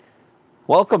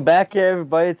Welcome back,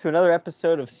 everybody, to another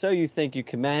episode of So You Think You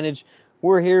Can Manage.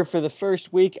 We're here for the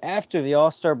first week after the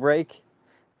All-Star break.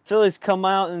 Phillies come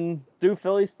out and do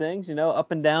Phillies things,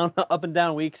 up and down, up and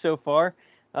down week so far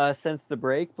since the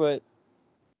break. But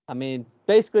I mean,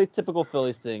 basically typical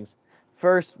Phillies things.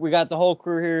 First, we got the whole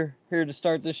crew here to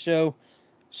start this show.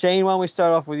 Shane, why don't we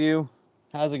start off with you?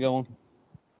 How's it going?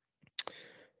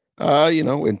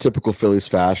 In typical Phillies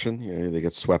fashion, they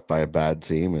get swept by a bad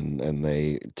team and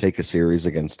they take a series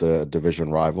against a division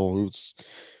rival who's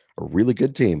a really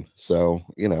good team. So,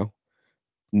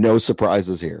 no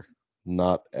surprises here.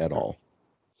 Not at all.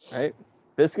 Right,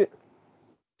 Biscuit.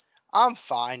 I'm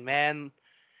fine, man.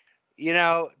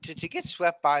 To get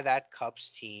swept by that Cubs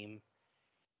team,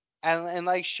 and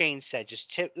like Shane said,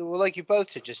 like you both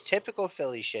said, just typical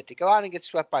Philly shit. To go out and get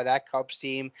swept by that Cubs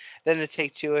team, then to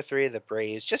take two or three of the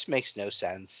Braves, just makes no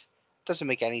sense. Doesn't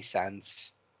make any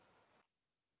sense.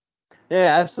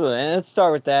 Yeah, absolutely. And let's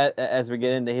start with that as we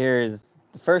get into here. Is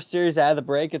the first series out of the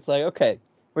break? It's like, okay,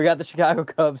 we got the Chicago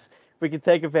Cubs. We can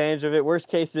take advantage of it. Worst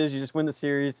case is you just win the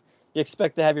series. You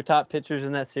expect to have your top pitchers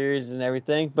in that series and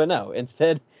everything, but no.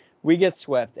 Instead, we get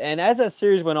swept. And as that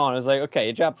series went on, it was like, okay,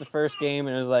 you dropped the first game,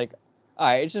 and it was like, all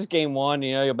right, it's just game one.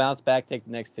 You'll bounce back, take the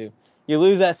next two. You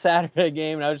lose that Saturday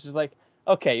game, and I was just like,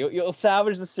 okay, you'll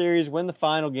salvage the series, win the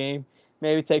final game,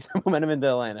 maybe take some momentum into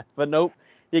Atlanta. But nope,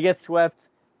 you get swept.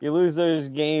 You lose those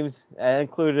games. That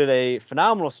included a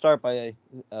phenomenal start by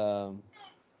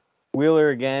Wheeler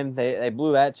again. They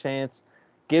blew that chance.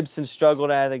 Gibson struggled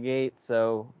out of the gate.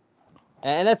 So,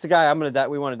 and that's a guy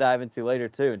we want to dive into later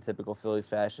too in typical Phillies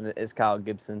fashion is Kyle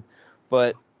Gibson.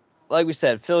 But like we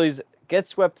said, Phillies get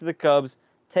swept to the Cubs,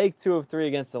 take 2 of 3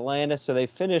 against Atlanta. So they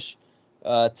finish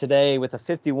today with a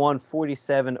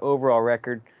 51-47 overall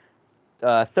record.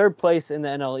 Third place in the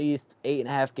NL East,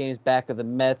 8.5 games back of the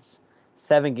Mets,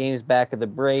 7 games back of the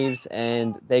Braves,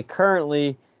 and they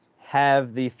currently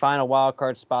have the final wild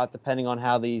card spot depending on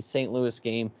how the St. Louis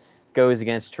game goes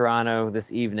against Toronto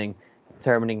this evening,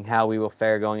 determining how we will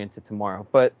fare going into tomorrow.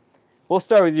 But we'll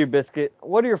start with you, Biscuit.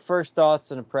 What are your first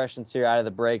thoughts and impressions here out of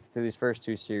the break through these first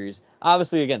two series?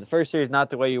 Obviously, again, the first series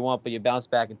not the way you want, but you bounce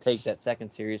back and take that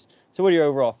second series. So what are your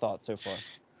overall thoughts so far?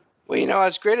 Well,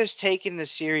 as great as taking the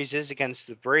series is against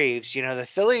the Braves, the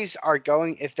Phillies are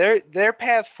going if their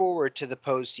path forward to the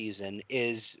postseason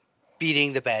is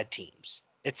beating the bad teams.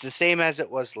 It's the same as it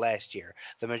was last year.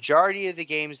 The majority of the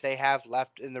games they have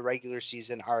left in the regular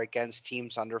season are against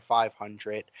teams under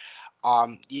 500.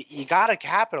 You got to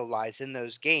capitalize in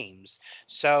those games.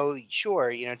 So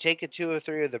sure, take a 2 or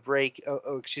 3 of the break.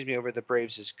 Over the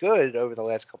Braves is good over the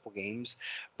last couple games,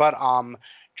 but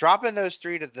dropping those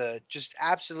 3 to the just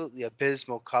absolutely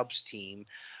abysmal Cubs team,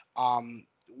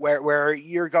 where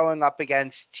you're going up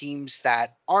against teams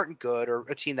that aren't good or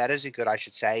a team that isn't good, I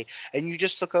should say, and you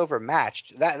just look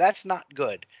overmatched. That's not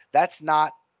good. That's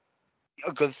not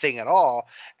a good thing at all.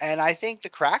 And I think the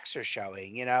cracks are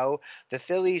showing. The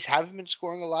Phillies haven't been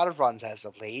scoring a lot of runs as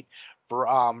of late.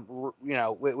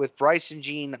 With Bryce and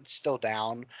Gene still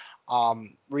down,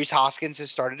 Rhys Hoskins has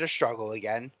started to struggle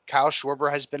again. Kyle Schwarber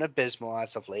has been abysmal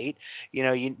as of late.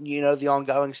 The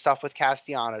ongoing stuff with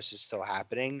Castellanos is still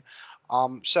happening.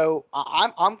 So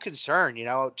I'm concerned.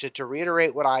 To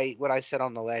reiterate what I said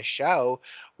on the last show,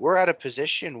 we're at a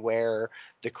position where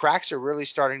the cracks are really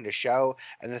starting to show,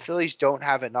 and the Phillies don't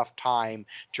have enough time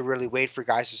to really wait for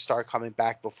guys to start coming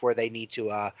back before they need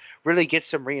to really get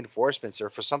some reinforcements or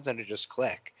for something to just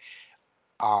click.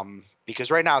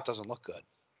 Because right now it doesn't look good.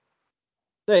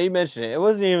 Yeah, you mentioned it. It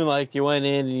wasn't even like you went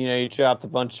in and you dropped a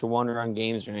bunch of one-run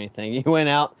games or anything. You went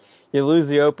out, you lose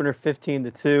the opener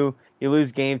 15-2, you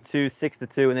lose game 2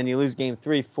 6-2, and then you lose game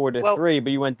 3 4-3. Well,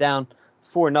 But you went down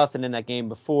 4-0 in that game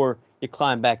before you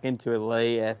climbed back into it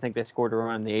late. I think they scored a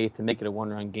run in the 8th to make it a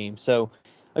one-run game. So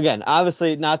again,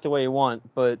 obviously not the way you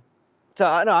want, but no,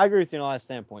 I agree with you on a lot of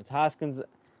standpoints. Hoskins,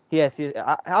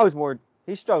 I was more.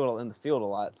 He struggled in the field a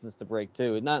lot since the break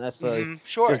too. Not necessarily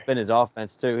sure. just been his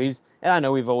offense too. And I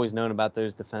know we've always known about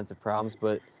those defensive problems,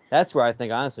 but that's where I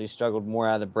think honestly he struggled more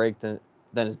out of the break than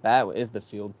his bat is the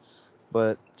field.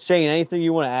 But Shane, anything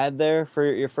you want to add there for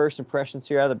your first impressions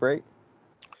here out of the break?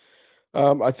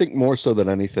 I think more so than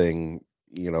anything,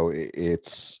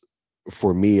 it's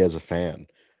for me as a fan.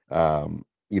 I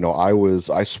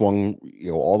swung,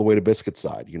 all the way to Biscuit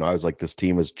side. I was like, this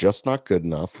team is just not good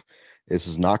enough. This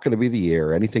is not going to be the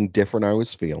year. Anything different I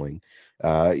was feeling,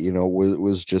 it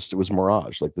was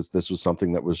mirage. Like this was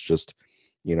something that was just,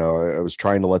 I was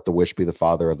trying to let the wish be the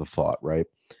father of the thought, right?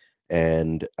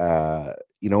 And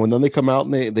and then they come out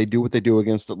and they do what they do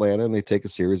against Atlanta, and they take a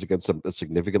series against a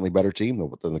significantly better team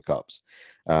than the Cubs.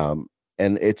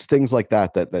 it's things like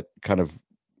that kind of,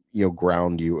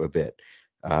 ground you a bit.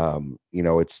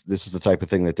 This is the type of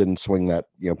thing that didn't swing that,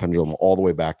 pendulum all the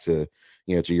way back to,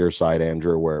 to your side,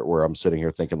 Andrew, where I'm sitting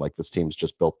here thinking like this team's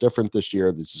just built different this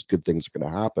year. This is good things are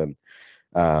going to happen.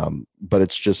 But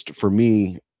it's just, for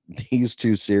me, these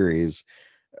two series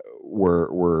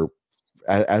were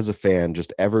as a fan,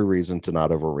 just every reason to not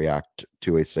overreact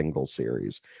to a single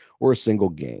series or a single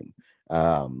game.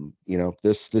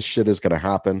 This shit is going to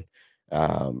happen.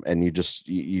 And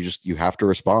you have to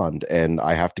respond, and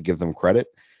I have to give them credit.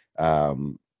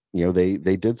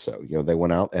 They did so. They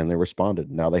went out and they responded.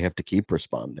 Now they have to keep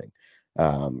responding.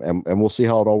 And we'll see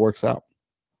how it all works out.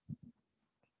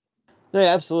 Yeah,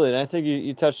 absolutely. And I think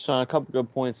you touched on a couple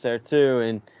good points there too,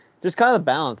 and just kind of the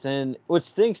balance. And what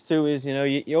stinks too is,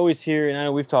 you always hear, and I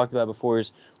know we've talked about it before,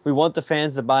 is we want the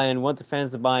fans to buy in,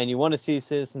 You want to see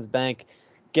Citizens Bank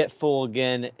get full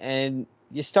again, and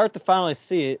you start to finally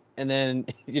see it, and then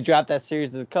you drop that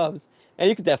series to the Cubs, and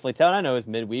you could definitely tell. And I know it was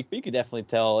midweek, but you could definitely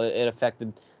tell it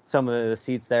affected some of the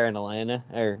seats there in Atlanta,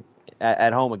 or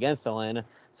at home against Atlanta.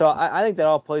 So I think that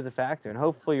all plays a factor, and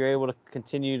hopefully you're able to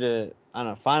continue to,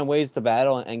 find ways to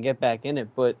battle and get back in it.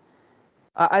 But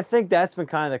I think that's been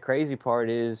kind of the crazy part,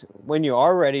 is when you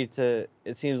are ready to,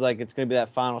 it seems like it's going to be that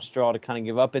final straw to kind of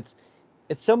give up. It's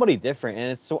somebody different,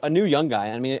 and it's a new young guy.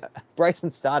 I mean,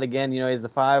 Bryson Stott again, he has the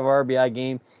 5 RBI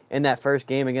game in that first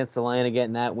game against Atlanta,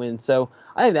 getting that win. So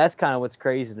I think that's kind of what's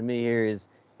crazy to me here, is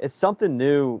it's something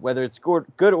new, whether it's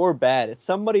good or bad. It's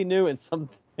somebody new and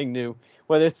something new,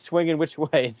 whether it's swinging which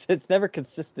way. It's never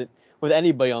consistent with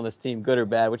anybody on this team, good or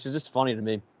bad, which is just funny to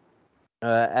me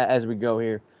as we go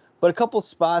here. But a couple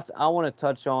spots I want to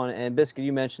touch on, and Biscuit,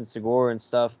 you mentioned Segura and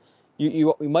stuff.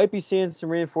 You might be seeing some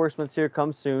reinforcements here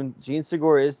come soon. Jean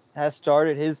Segura has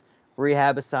started his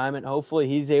rehab assignment. Hopefully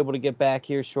he's able to get back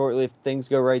here shortly if things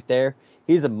go right there.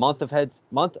 He's a month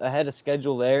ahead of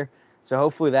schedule there, so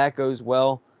hopefully that goes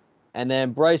well. And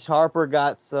then Bryce Harper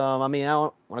got some, I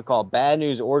don't want to call it bad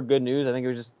news or good news. I think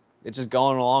it's just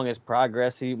going along as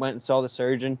progress. He went and saw the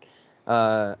surgeon.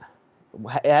 It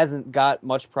hasn't got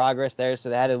much progress there, so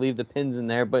they had to leave the pins in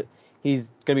there, but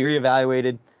he's going to be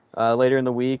reevaluated later in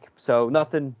the week. So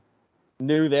nothing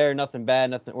new there, nothing bad,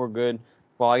 nothing or good.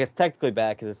 Well, I guess technically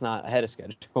bad because it's not ahead of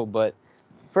schedule. But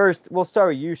first, we'll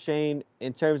start with you, Shane.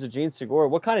 In terms of Jean Segura,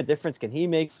 what kind of difference can he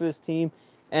make for this team?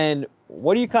 And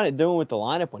what are you kind of doing with the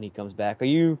lineup when he comes back? Are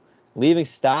you leaving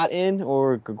Stott in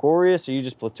or Gregorius? Are you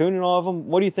just platooning all of them?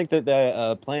 What do you think that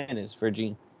the plan is for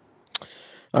Jean?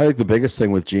 I think the biggest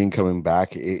thing with Jean coming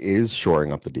back is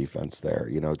shoring up the defense there.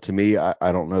 To me,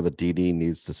 I don't know that Didi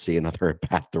needs to see another at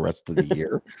bat the rest of the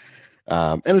year.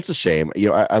 And it's a shame.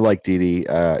 I like Didi.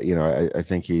 I do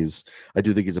think he's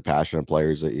a passionate player.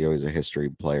 He's a history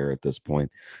player at this point.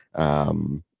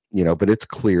 But it's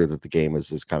clear that the game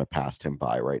is kind of passed him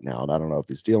by right now. And I don't know if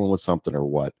he's dealing with something or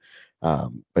what.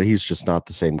 But he's just not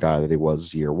the same guy that he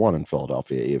was year one in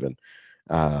Philadelphia even.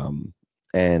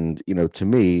 And to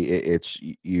me, I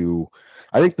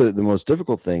think the most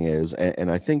difficult thing is, and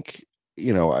I think,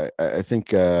 I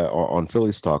think on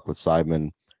Phillies talk with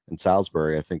Seidman and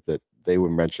Salisbury, I think that they were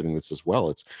mentioning this as well.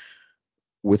 It's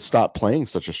with Stott playing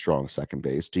such a strong second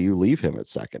base, do you leave him at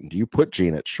second? Do you put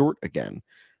Jean at short again?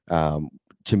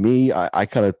 To me, I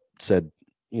kind of said,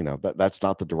 that's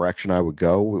not the direction I would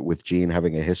go with Jean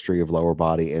having a history of lower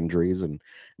body injuries and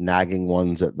nagging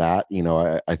ones at that.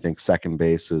 I think second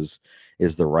base is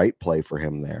the right play for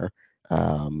him there.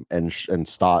 And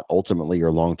Stott, ultimately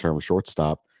your long-term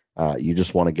shortstop, you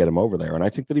just want to get him over there. And I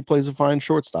think that he plays a fine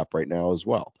shortstop right now as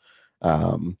well.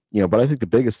 But I think the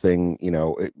biggest thing,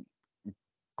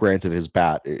 granted his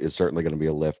bat is certainly going to be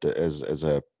a lift as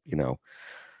a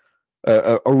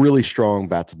really strong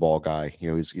bat to ball guy.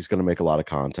 He's going to make a lot of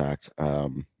contact.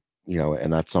 And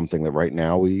that's something that right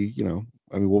now we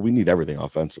need everything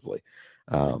offensively.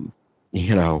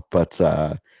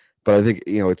 But I think,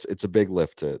 it's a big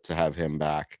lift to have him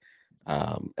back.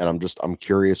 And I'm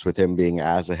curious with him being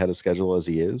as ahead of schedule as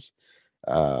he is,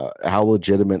 how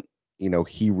legitimate,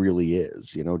 he really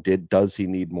is. Does he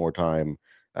need more time,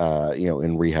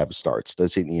 in rehab starts?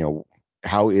 Does he,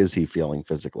 how is he feeling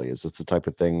physically? Is it the type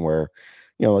of thing where,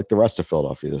 like the rest of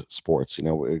Philadelphia sports,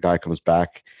 a guy comes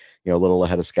back, a little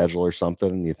ahead of schedule or something,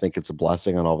 and you think it's a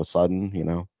blessing, and all of a sudden,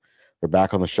 they're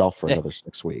back on the shelf for another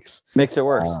 6 weeks. Makes it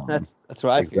worse. That's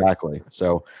what I feel. Exactly.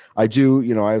 So I do,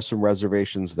 I have some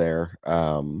reservations there.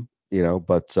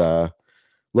 But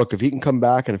look, if he can come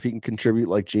back and if he can contribute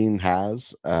like Jean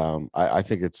has, I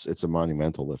think it's a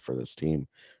monumental lift for this team.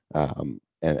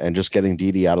 And just getting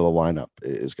Didi out of the lineup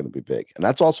is going to be big. And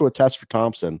that's also a test for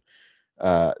Thompson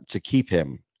to keep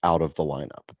him out of the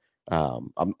lineup.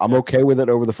 I'm okay with it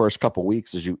over the first couple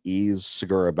weeks as you ease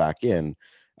Segura back in.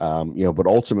 But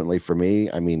ultimately for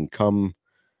me, I mean, come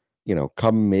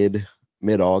mid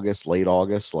August, late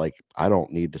August, like I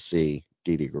don't need to see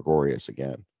Didi Gregorius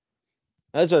again.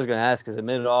 That's what I was going to ask. Is it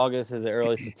mid-August? Is it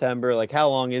early September? Like, how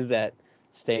long is that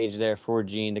stage there for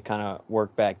Gene to kind of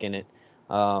work back in it?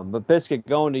 But Biscuit,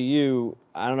 going to you,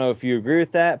 I don't know if you agree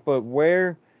with that, but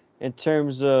where, in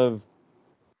terms of,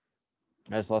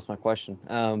 I just lost my question.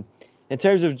 In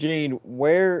terms of Gene,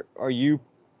 where are you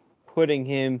putting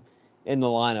him in the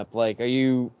lineup? Like, are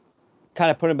you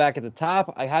kind of putting him back at the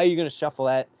top? Like, how are you going to shuffle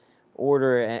that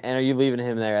order, and are you leaving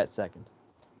him there at second?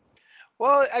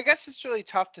 Well, I guess it's really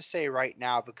tough to say right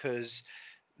now because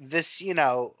this,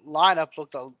 lineup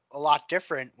looked a lot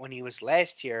different when he was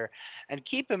last year. And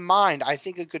keep in mind, I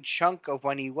think a good chunk of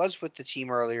when he was with the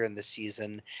team earlier in the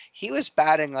season, he was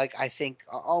batting like I think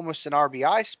almost an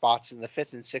RBI spots in the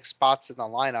fifth and sixth spots in the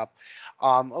lineup.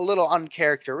 A little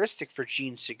uncharacteristic for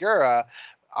Gene Segura.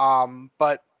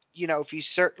 But if you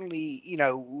certainly,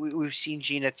 we've seen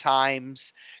Gene at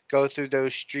times go through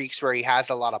those streaks where he has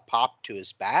a lot of pop to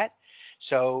his bat.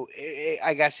 So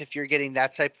I guess if you're getting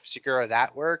that type of Segura,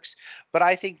 that works. But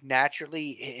I think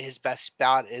naturally his best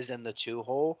spot is in the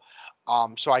 2-hole.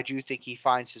 So I do think he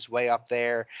finds his way up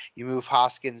there. You move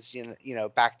Hoskins,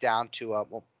 back down to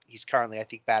he's currently I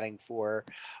think batting for,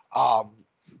 or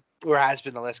has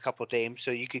been the last couple of games. So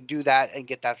you can do that and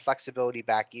get that flexibility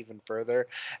back even further.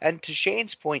 And to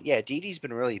Shane's point, yeah, Didi's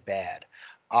been really bad.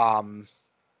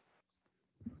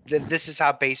 This is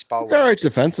how baseball It's all right works.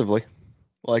 defensively.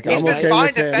 Like He's I'm been okay fine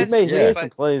with him. defensively, He made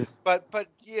some plays. but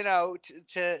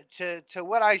to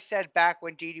what I said back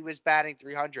when Didi was batting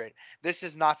 300, this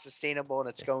is not sustainable and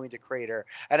it's going to crater,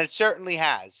 and it certainly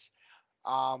has.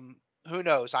 Who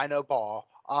knows? I know ball.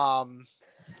 But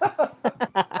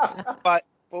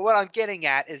what I'm getting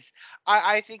at is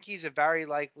I think he's a very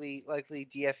likely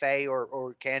DFA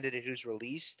or candidate who's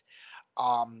released.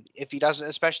 If he doesn't,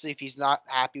 especially if he's not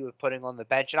happy with putting on the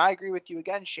bench. And I agree with you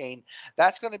again, Shane.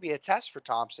 That's going to be a test for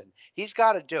Thompson. He's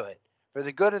got to do it for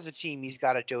the good of the team. He's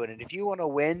got to do it. And if you want to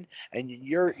win, and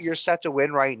you're set to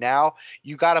win right now,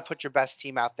 you got to put your best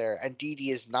team out there. And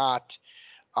Didi is not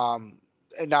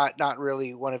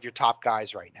really one of your top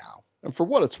guys right now. And for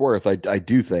what it's worth, I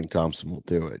do think Thompson will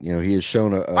do it. He has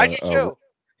shown I do too.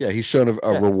 He's shown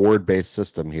a reward-based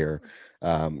system here,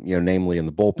 namely in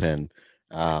the bullpen.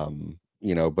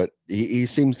 But he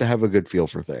seems to have a good feel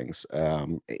for things.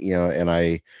 And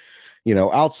I,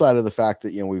 outside of the fact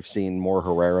that, we've seen more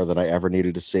Herrera than I ever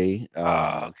needed to see.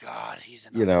 Oh God, he's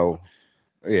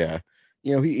yeah.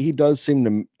 He does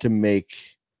seem to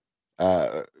make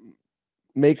I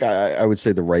would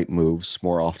say the right moves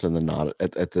more often than not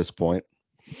at this point.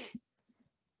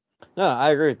 No, I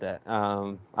agree with that.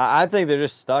 I think they're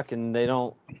just stuck and they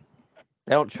don't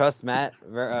trust Matt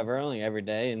Vierling every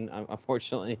day, and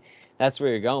unfortunately, that's where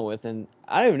you're going with. And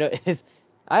I don't even know is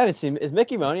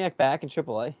Mickey Moniak back in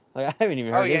AAA? Like I haven't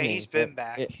even heard. Oh yeah, his name, he's been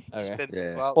back. Yeah, He's okay.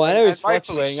 been well, I know he's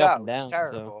fluctuating so. up and down. It's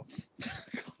terrible. So.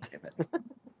 Damn it.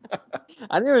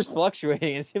 I knew he was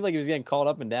fluctuating. It seemed like he was getting called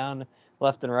up and down,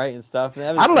 left and right and stuff.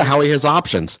 And I don't know how he has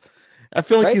options. I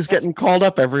feel like he's getting called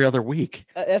up every other week.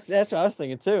 That's what I was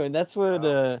thinking too, and that's what I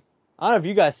don't know if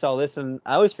you guys saw this, and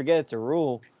I always forget it's a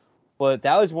rule, but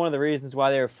that was one of the reasons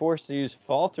why they were forced to use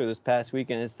Falter this past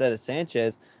weekend instead of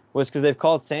Sanchez, was because they've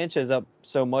called Sanchez up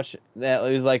so much that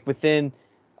it was like within,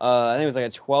 I think it was like a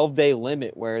 12-day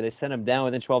limit where they sent him down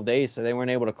within 12 days, so they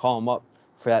weren't able to call him up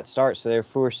for that start, so they were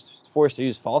forced to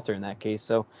use Falter in that case.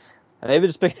 So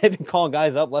they've been calling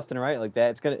guys up left and right like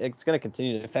that. It's gonna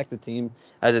continue to affect the team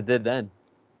as it did then.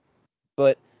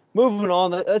 But moving on,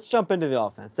 let's jump into the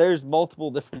offense. There's multiple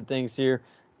different things here.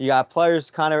 You got players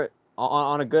kind of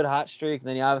on a good hot streak, and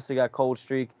then you obviously got cold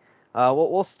streak.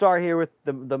 We'll start here with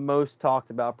the most talked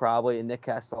about probably, Nick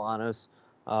Castellanos.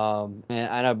 And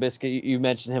I know, Biscuit, you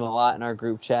mentioned him a lot in our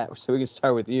group chat, so we can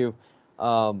start with you.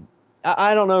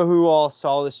 I don't know who all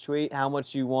saw this tweet, how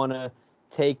much you want to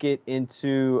take it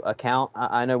into account.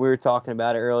 I know we were talking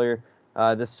about it earlier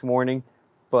this morning,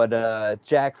 but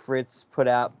Jack Fritz put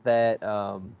out that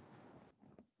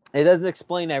it doesn't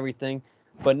explain everything,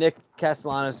 but Nick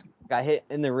Castellanos got hit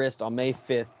in the wrist on May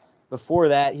 5th. Before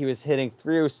that, he was hitting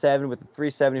 .307 with a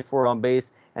 .374 on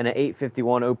base and an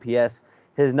 .851 OPS.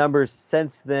 His numbers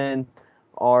since then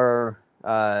are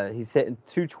he's hitting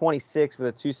 .226 with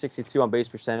a .262 on base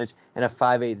percentage and a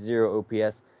 .580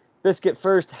 OPS. Biscuit,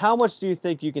 first, how much do you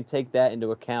think you can take that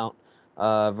into account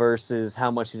versus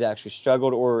how much he's actually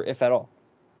struggled, or if at all?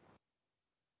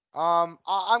 I'm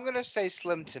gonna say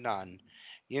slim to none.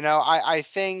 I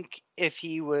think if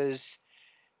he was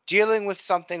dealing with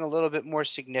something a little bit more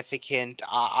significant.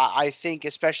 I think,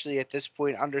 especially at this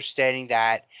point, understanding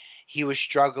that he was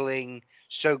struggling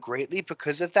so greatly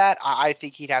because of that, I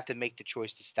think he'd have to make the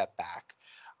choice to step back.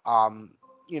 Um,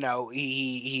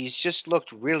 he's just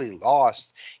looked really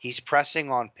lost. He's pressing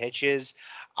on pitches.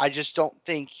 I just don't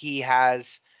think he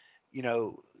has,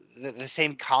 the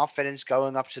same confidence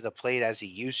going up to the plate as he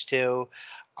used to.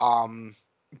 Um,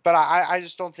 but I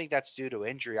just don't think that's due to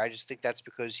injury. I just think that's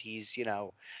because he's,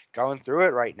 going through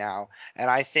it right now. And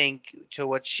I think, to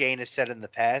what Shane has said in the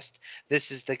past,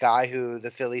 this is the guy who the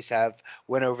Phillies have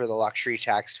went over the luxury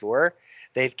tax for.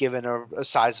 They've given a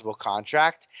sizable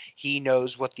contract. He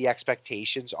knows what the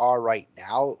expectations are right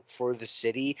now for the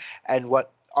city and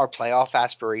what our playoff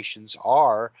aspirations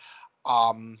are.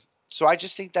 So I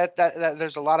just think that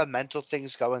there's a lot of mental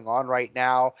things going on right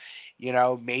now.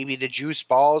 Maybe the juice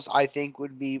balls, I think,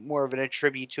 would be more of an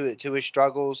attribute to his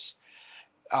struggles,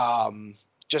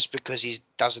 just because he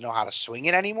doesn't know how to swing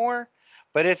it anymore.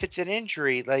 But if it's an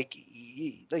injury,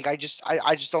 I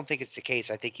just don't think it's the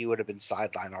case. I think he would have been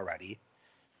sidelined already.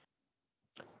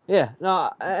 Yeah, no,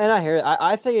 and I hear it.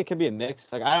 I think it could be a mix.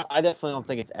 Like, I definitely don't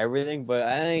think it's everything, but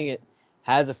I think it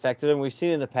has affected him. We've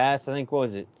seen it in the past. I think, what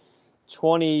was it,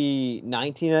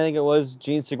 2019, I think it was,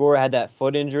 Gene Segura had that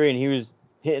foot injury, and he was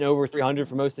hitting over 300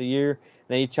 for most of the year.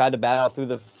 Then he tried to battle through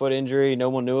the foot injury. No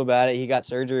one knew about it. He got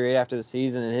surgery right after the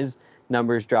season, and his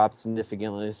numbers dropped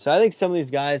significantly. So I think some of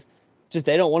these guys, just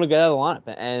they don't want to get out of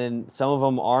the lineup, and some of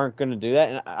them aren't going to do that.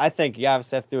 And I think you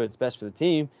obviously have to do what's best for the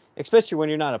team, especially when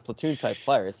you're not a platoon-type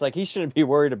player. It's like he shouldn't be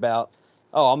worried about,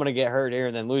 oh, I'm going to get hurt here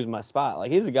and then lose my spot.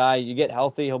 Like, he's a guy, you get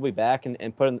healthy, he'll be back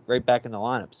and put him right back in the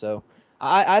lineup. So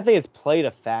I think it's played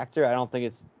a factor. I don't think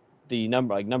it's the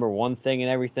number one thing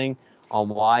and everything on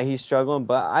why he's struggling,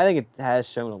 but I think it has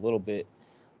shown a little bit.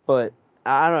 But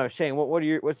I don't know, Shane,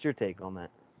 what's your take on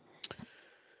that?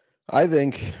 I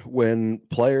think when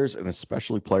players, and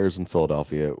especially players in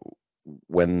Philadelphia,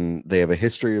 when they have a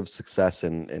history of success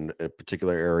in a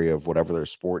particular area of whatever their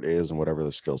sport is and whatever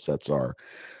their skill sets are,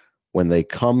 when they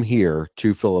come here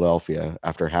to Philadelphia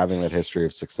after having that history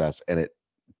of success and it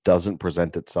doesn't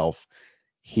present itself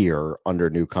here under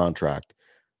new contract,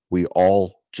 we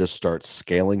all just start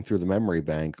scaling through the memory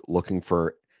bank looking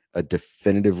for a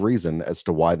definitive reason as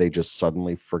to why they just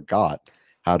suddenly forgot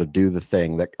how to do the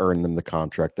thing that earned them the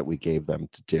contract that we gave them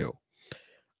to do.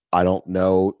 I don't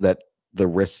know that the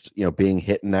wrist, being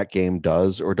hit in that game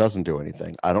does or doesn't do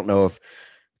anything. I don't know if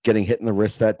getting hit in the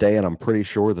wrist that day, and I'm pretty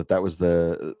sure that was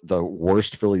the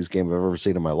worst Phillies game I've ever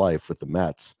seen in my life with the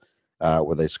Mets,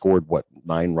 where they scored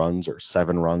 9 runs or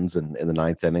 7 runs in the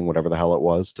 9th inning, whatever the hell it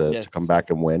was, to come back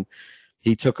and win.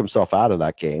 He took himself out of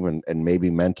that game, and maybe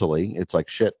mentally it's like,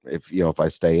 shit, if I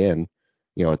stay in,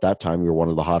 at that time you're one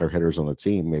of the hotter hitters on the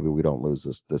team, maybe we don't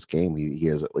lose this game. He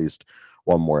has at least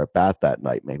one more at bat that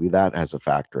night. Maybe that has a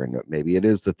factor in it. Maybe it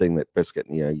is the thing that Biscuit,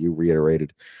 you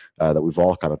reiterated, that we've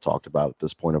all kind of talked about at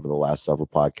this point over the last several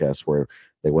podcasts, where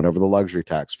they went over the luxury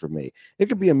tax for me. It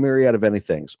could be a myriad of any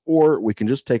things, or we can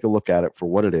just take a look at it for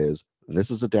what it is.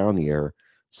 This is a down year.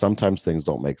 Sometimes things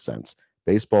don't make sense.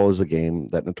 Baseball is a game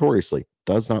that notoriously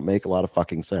does not make a lot of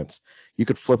fucking sense. You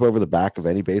could flip over the back of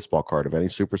any baseball card of any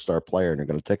superstar player, and you're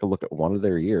going to take a look at one of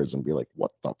their years and be like,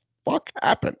 what the fuck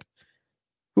happened?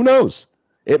 Who knows?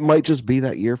 It might just be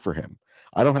that year for him.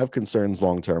 I don't have concerns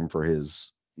long term for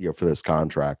his, for this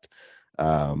contract.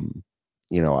 I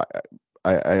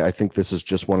think this is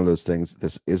just one of those things.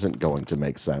 This isn't going to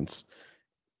make sense,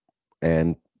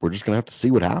 and we're just going to have to see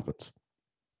what happens.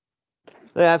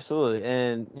 Yeah, absolutely.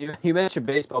 And you mentioned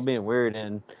baseball being weird,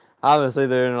 and obviously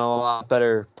they're in a lot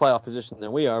better playoff position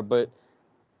than we are. But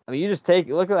I mean, you just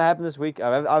look at what happened this week.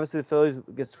 Obviously the Phillies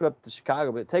get swept to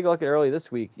Chicago, but take a look at early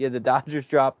this week. You had the Dodgers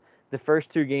drop the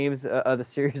first 2 games of the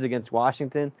series against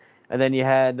Washington, and then you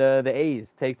had the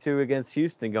A's take 2 against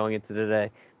Houston going into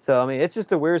today. So I mean, it's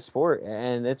just a weird sport,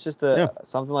 and it's just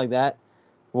something like that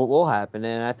will happen.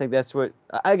 And I think that's what,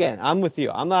 again, I'm with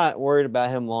you. I'm not worried about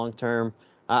him long term.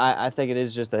 I think it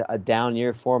is just a down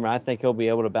year for him, and I think he'll be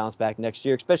able to bounce back next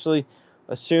year, especially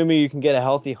assuming you can get a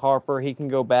healthy Harper. He can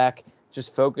go back,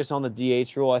 just focus on the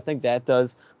DH rule. I think that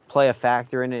does play a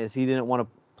factor in it, as he didn't want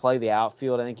to play the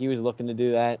outfield. I think he was looking to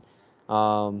do that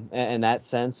in that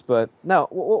sense. But no,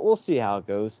 we'll see how it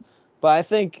goes. But I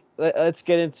think let's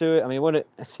get into it. I mean, it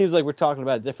seems like we're talking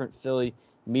about a different Philly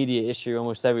media issue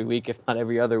almost every week, if not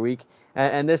every other week.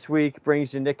 And this week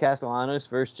brings you Nick Castellanos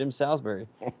versus Jim Salisbury.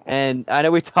 And I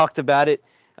know we talked about it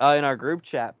in our group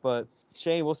chat, but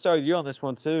Shane, we'll start with you on this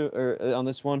one too, or on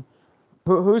this one.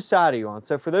 Whose side are you on?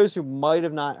 So for those who might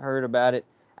have not heard about it,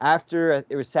 after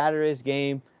it was Saturday's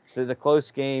game, the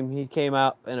close game. He came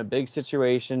out in a big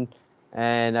situation,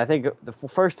 and I think the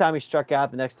first time he struck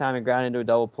out, the next time he grounded into a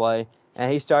double play,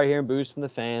 and he started hearing boos from the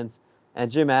fans. And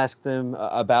Jim asked him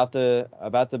about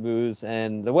the boos,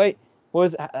 and the way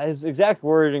was his exact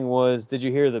wording was, "Did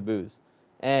you hear the boos?"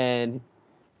 And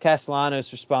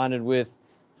Castellanos responded with,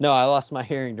 "No, I lost my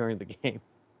hearing during the game."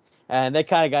 And they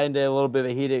kind of got into a little bit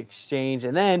of a heated exchange,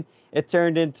 and then it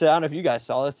turned into, I don't know if you guys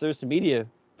saw this, there's some media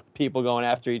people going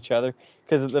after each other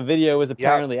because the video was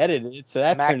apparently edited, so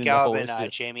that Matt turned into a whole Galvin, issue.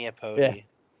 Jamie Apodi. Yeah.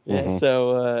 Yeah. Mhm.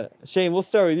 So Shane, we'll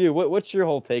start with you. What's your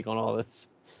whole take on all this?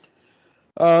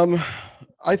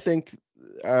 I think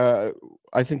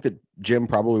that Jim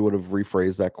probably would have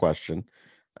rephrased that question.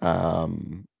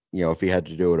 If he had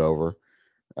to do it over.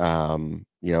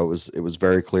 It was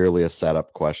very clearly a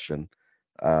setup question.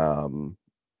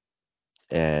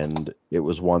 And it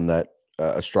was one that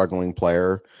a struggling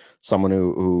player, someone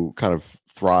who kind of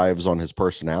thrives on his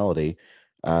personality,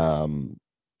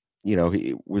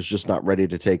 he was just not ready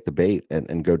to take the bait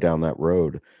and go down that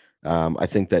road. I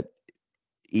think that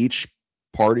each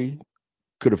party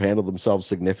could have handled themselves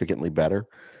significantly better.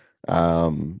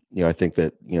 I think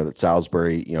that, that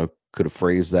Salisbury, could have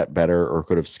phrased that better or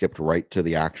could have skipped right to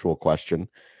the actual question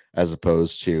as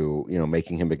opposed to,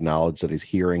 making him acknowledge that he's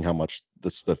hearing how much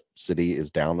the city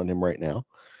is down on him right now.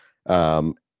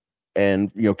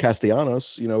 And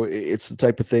Castellanos, it's the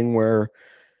type of thing where,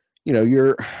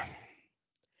 we're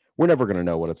never going to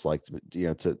know what it's like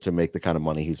to make the kind of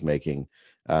money he's making,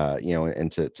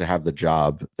 and to have the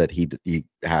job that he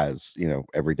has,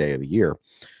 every day of the year,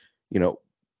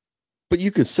 but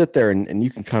you could sit there and you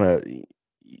can kind of,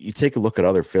 you take a look at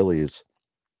other Phillies,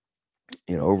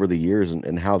 over the years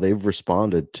and how they've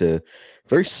responded to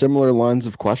very similar lines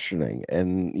of questioning.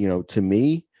 And, to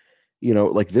me,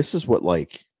 this is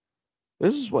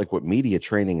what media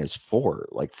training is for,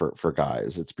 like for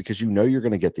guys. It's because, you're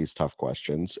going to get these tough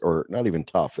questions, or not even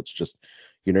tough. It's just,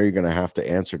 you're going to have to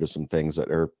answer to some things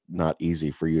that are not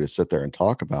easy for you to sit there and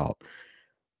talk about.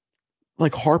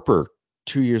 Like Harper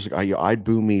 2 years ago, I'd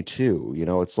boo me too.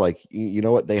 It's like, you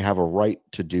know what? They have a right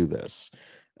to do this.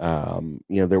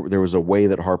 There was a way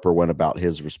that Harper went about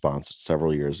his response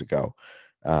several years ago.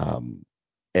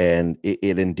 And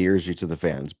it endears you to the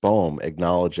fans. Bohm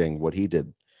acknowledging what he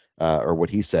did, or what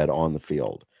he said on the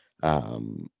field.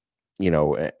 And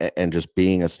just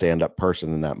being a stand-up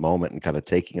person in that moment and kind of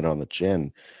taking it on the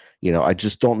chin. I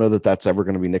just don't know that that's ever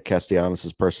going to be Nick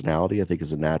Castellanos' personality. I think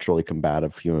he's a naturally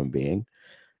combative human being.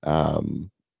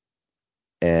 And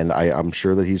I'm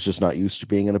sure that he's just not used to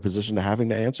being in a position to having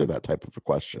to answer that type of a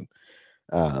question.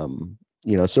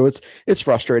 So it's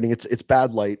frustrating. It's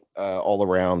bad light all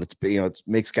around. It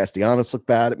makes Castellanos look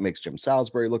bad. It makes Jim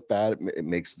Salisbury look bad. It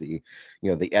makes the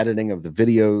editing of the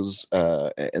videos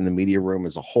in the media room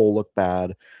as a whole look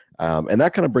bad. And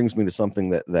that kind of brings me to something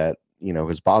that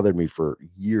has bothered me for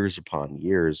years upon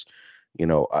years.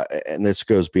 And this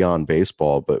goes beyond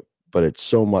baseball, but it's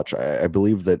so much. I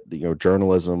believe that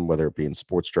journalism, whether it be in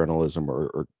sports journalism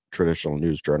or traditional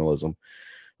news journalism,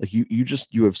 like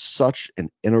you have such an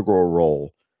integral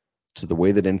role to the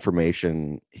way that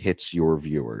information hits your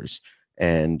viewers,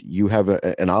 and you have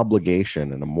an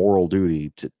obligation and a moral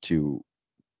duty to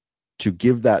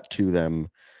give that to them,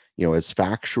 as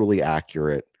factually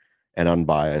accurate and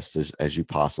unbiased as you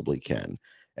possibly can.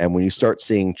 And when you start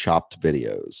seeing chopped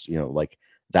videos, like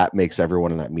that makes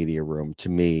everyone in that media room, to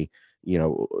me,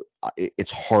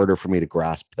 it's harder for me to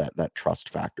grasp that trust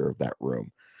factor of that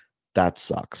room. That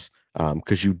sucks,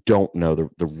 because you don't know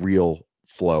the real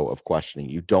flow of questioning.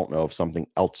 You don't know if something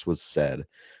else was said,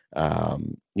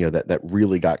 that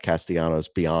really got Castellanos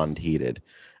beyond heated,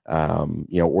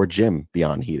 or Jim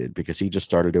beyond heated, because he just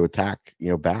started to attack,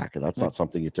 back, and that's not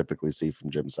something you typically see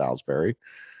from Jim Salisbury.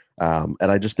 And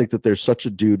I just think that there's such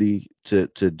a duty to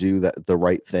do the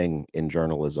right thing in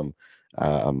journalism,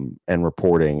 and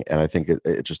reporting, and I think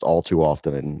it just all too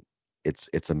often, and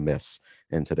it's a miss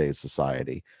in today's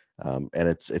society. And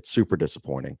it's super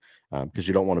disappointing, because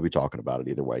you don't want to be talking about it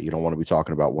either way. You don't want to be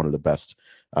talking about one of the best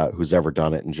who's ever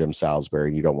done it in Jim Salisbury,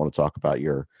 and you don't want to talk about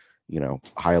your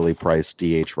highly priced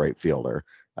DH right fielder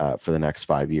for the next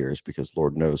 5 years, because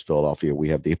Lord knows, Philadelphia, we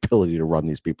have the ability to run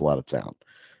these people out of town.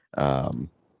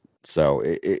 So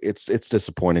it's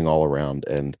disappointing all around,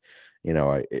 and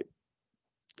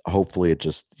hopefully it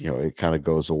just it kind of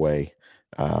goes away,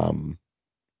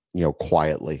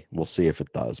 quietly. We'll see if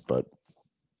it does, but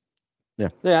yeah,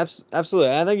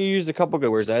 absolutely. I think you used a couple good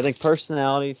words. I think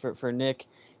personality for Nick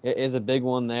is a big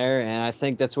one there, and I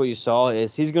think that's what you saw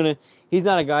is he's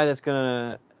not a guy that's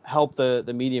gonna help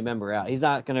the media member out. He's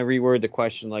not going to reword the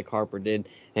question like Harper did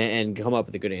and come up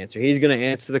with a good answer. He's going to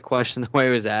answer the question the way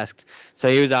it was asked. So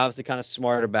he was obviously kind of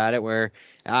smart about it. Where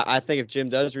I think if Jim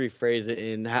does rephrase it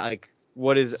in how, like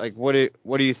what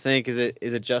do you think, is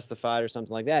it justified or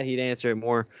something like that, he'd answer it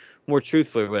more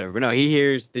truthfully or whatever. But no, he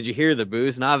hears, did you hear the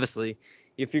boos? And obviously,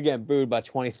 if you're getting booed by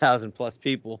 20,000 plus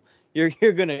people, you're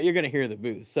gonna hear the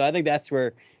boos. So I think that's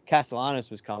where Castellanos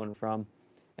was coming from.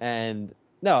 And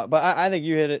no, but I think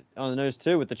you hit it on the nose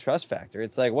too with the trust factor.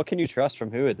 It's like, what can you trust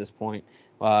from who at this point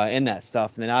in that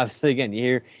stuff? And then obviously, again,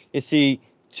 you see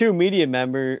a media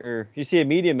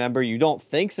member you don't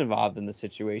think's involved in the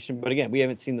situation. But again, we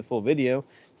haven't seen the full video.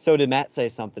 So did Matt say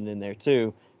something in there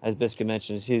too, as Biscuit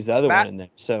mentioned? He's the other one in there.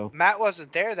 So Matt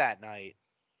wasn't there that night.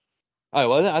 Oh,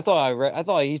 wasn't? I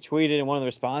thought he tweeted in one of the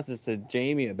responses to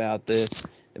Jamie about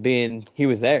he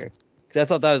was there. Because I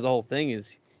thought that was the whole thing.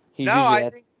 I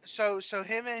think so. So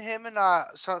him and I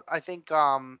think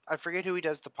I forget who he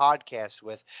does the podcast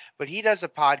with, but he does a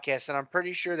podcast, and I'm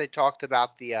pretty sure they talked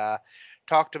about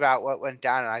what went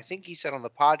down, and I think he said on the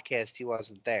podcast he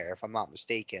wasn't there, if I'm not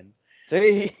mistaken. So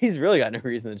he's really got no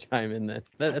reason to chime in then.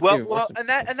 And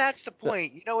that's the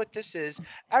point. You know what this is?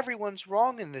 Everyone's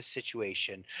wrong in this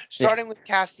situation. Starting with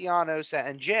Castellanos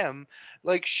and Jim,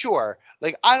 like, sure.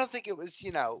 Like, I don't think it was,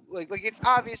 like it's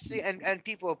obviously, and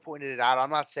people have pointed it out. I'm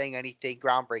not saying anything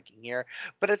groundbreaking here,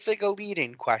 but it's like a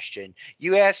lead-in question.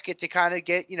 You ask it to kind of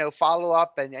get, follow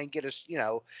up and get us,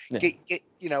 get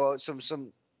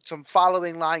some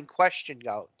following line questioning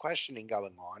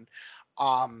going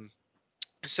on.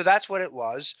 So that's what it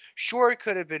was. Sure, it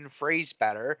could have been phrased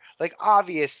better. Like,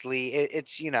 obviously,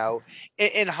 it's,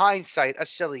 in hindsight, a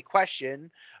silly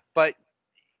question, but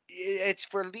it's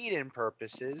for lead-in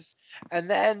purposes. And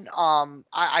then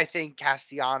I think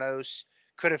Castellanos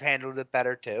could have handled it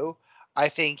better, too. I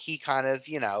think he kind of,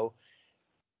 you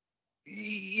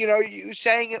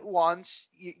saying it once,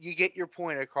 you get your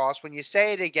point across. When you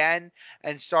say it again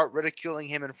and start ridiculing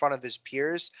him in front of his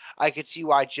peers, I could see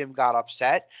why Jim got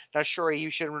upset. Now, sure, he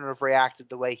shouldn't have reacted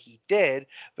the way he did,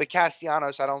 but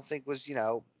Castellanos, I don't think was,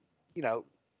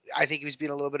 I think he was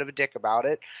being a little bit of a dick about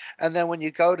it. And then when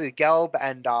you go to Gelb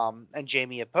and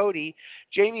Jamie Apodi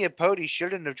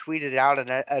shouldn't have tweeted out an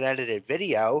edited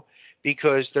video,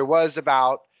 because there was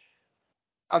about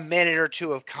a minute or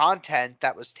two of content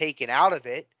that was taken out of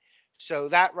it. So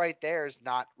that right there is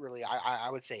not really, I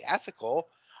would say, ethical.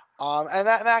 And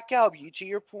that Matt Gelb, to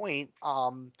your point,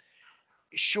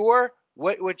 sure,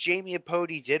 what Jamie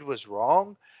Apodi did was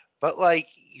wrong, but like,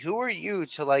 who are you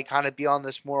to like kind of be on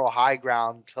this moral high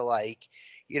ground to like,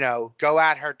 go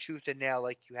at her tooth and nail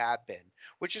like you have been,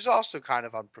 which is also kind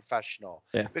of unprofessional.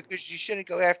 Yeah. Because you shouldn't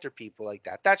go after people like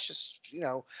that. That's just,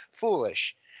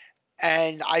 foolish.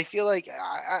 And I feel like,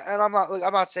 I'm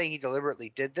not saying he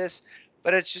deliberately did this,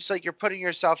 but it's just like you're putting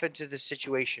yourself into this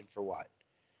situation for what?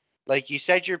 Like, you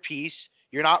said your piece,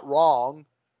 you're not wrong,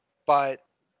 but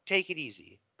take it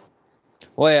easy.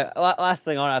 Well, yeah. Last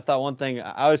thing on it, I thought one thing.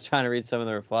 I was trying to read some of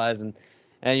the replies, and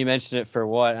you mentioned it for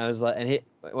what? And I was like,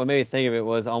 what made me think of it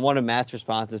was on one of Matt's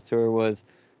responses to her was,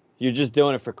 "You're just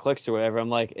doing it for clicks or whatever." I'm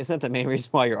like, isn't that the main reason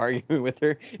why you're arguing with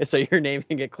her? Is so your name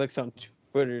can get clicks on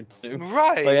Twitter too.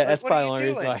 Right. Like, that's probably the only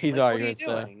reason why he's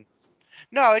arguing.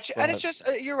 No, it's just,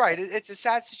 you're right. It's a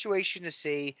sad situation to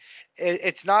see.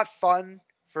 It's not fun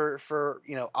for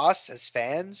us as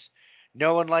fans.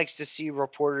 No one likes to see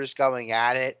reporters going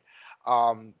at it.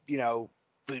 No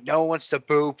one wants to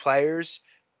boo players.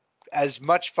 As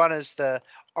much fun as the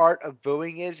art of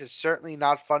booing is, it's certainly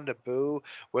not fun to boo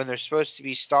when they're supposed to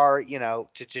be star,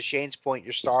 to Shane's point,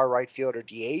 your star right fielder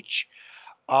DH.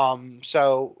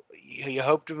 So you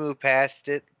hope to move past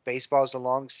it. Baseball's a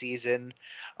long season.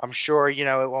 I'm sure,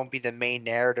 it won't be the main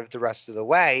narrative the rest of the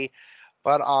way,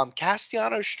 but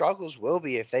Castellanos' struggles will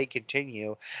be if they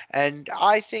continue. And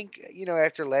I think,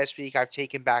 after last week, I've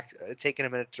taken a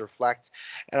minute to reflect,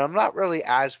 and I'm not really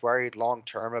as worried long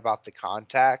term about the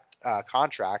contract,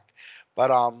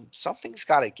 but something's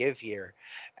got to give here.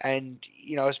 And,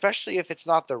 especially if it's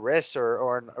not the wrist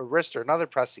or a wrist or another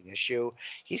pressing issue,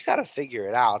 he's got to figure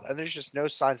it out. And there's just no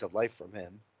signs of life from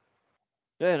him.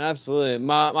 Yeah, absolutely.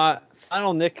 My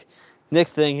final Nick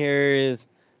thing here is,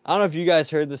 I don't know if you guys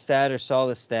heard the stat or saw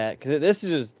the stat, because this is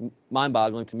just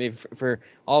mind-boggling to me for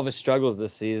all of his struggles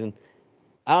this season.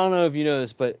 I don't know if you know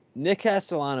this, but Nick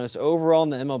Castellanos overall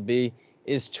in the MLB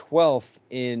is 12th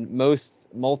in most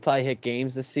multi-hit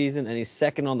games this season, and he's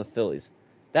second on the Phillies.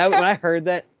 When I heard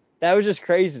that, that was just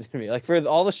crazy to me. Like, for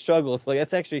all the struggles, like,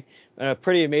 that's actually a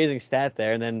pretty amazing stat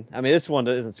there. And then, I mean, this one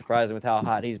isn't surprising with how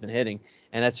hot he's been hitting.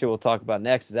 And that's who we'll talk about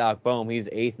next is Alec Boehm. He's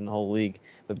 8th in the whole league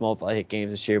with multi-hit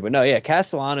games this year. But no, yeah,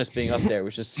 Castellanos being up there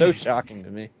was just so shocking to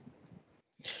me.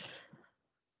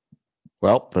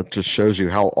 Well, that just shows you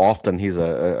how often he's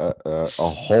a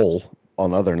hole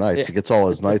on other nights. Yeah. He gets all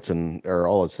his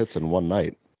all his hits in one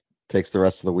night. Takes the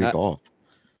rest of the week off.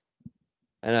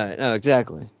 I know, no,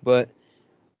 exactly. But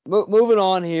moving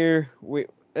on here,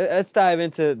 let's dive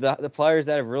into the players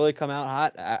that have really come out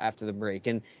hot after the break.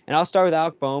 And I'll start with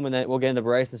Alec Boehm, and then we'll get into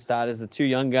Bryson Stott as the two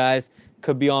young guys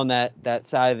could be on that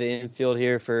side of the infield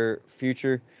here for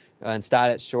future, and Stott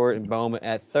at short and Boehm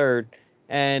at third.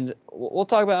 And we'll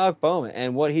talk about Alec Boehm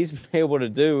and what he's been able to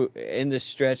do in this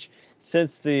stretch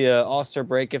since the All-Star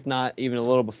break, if not even a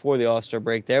little before the All-Star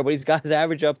break there. But he's got his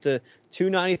average up to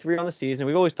 293 on the season.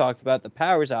 We've always talked about the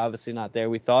power's obviously not there,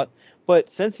 we thought. But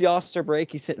since the All-Star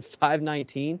break, he's hitting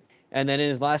 519. And then in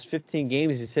his last 15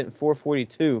 games, he's hitting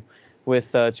 442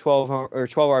 with 12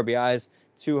 RBIs,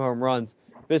 2 home runs.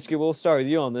 Biscuit, we'll start with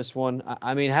you on this one.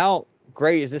 I mean, how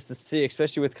great is this to see,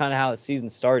 especially with kind of how the season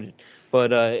started?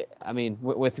 But, I mean,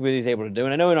 with what he's able to do.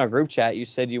 And I know in our group chat you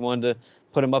said you wanted to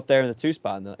put him up there in the 2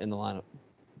 spot in the lineup.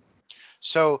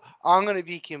 So I'm going to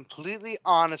be completely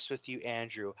honest with you,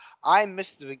 Andrew. I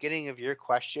missed the beginning of your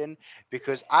question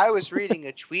because I was reading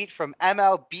a tweet from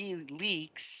MLB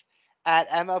Leaks at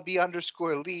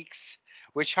MLB_Leaks,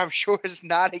 which I'm sure is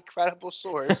not a credible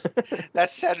source,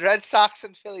 that said Red Sox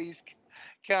and Phillies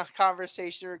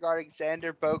conversation regarding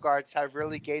Xander Bogaerts have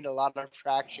really gained a lot of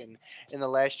traction in the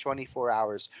last 24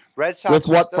 hours. Red Sox with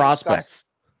what prospects?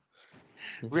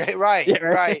 Right. Yeah,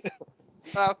 right.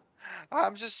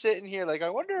 I'm just sitting here like, I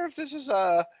wonder if this is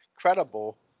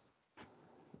credible.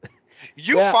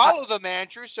 You follow them,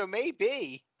 Andrew, so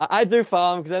maybe. I do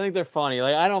follow them because I think they're funny.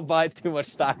 Like, I don't buy too much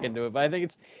stock into it, but I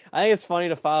think it's funny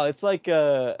to follow. It's like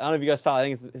I don't know if you guys follow. I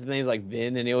think his name's like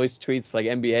Vin, and he always tweets like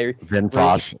NBA. Vin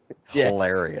Fosh,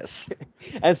 hilarious.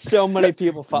 And so many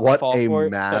people fall for it. What a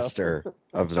master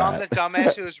of that. So I'm the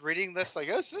dumbass who was reading this like,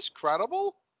 is this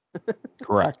credible?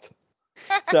 Correct.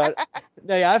 So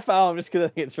I follow him just because I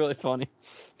think it's really funny.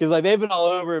 Because like they've been all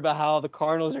over about how the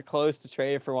Cardinals are close to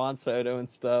trading for Juan Soto and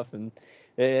stuff, and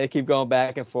they keep going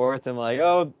back and forth, and like,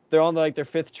 oh, they're on like their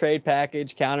 5th trade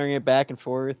package, countering it back and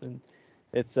forth, and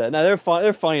it's they're fun.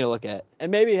 They're funny to look at,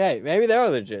 and maybe they're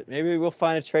legit. Maybe we'll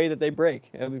find a trade that they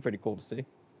break. That'd be pretty cool to see.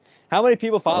 How many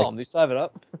people follow them? Do you still have it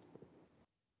up?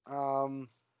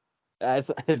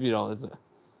 If you don't.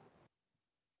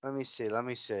 Let me see.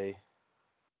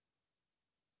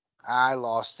 I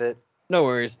lost it. No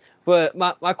worries. But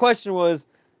my question was,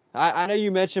 I know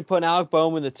you mentioned putting Alec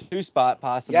Boehm in the 2 spot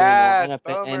possibly. Yes,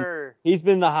 and he's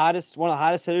been one of the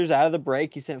hottest hitters out of the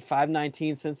break. He's hit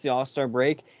 519 since the All-Star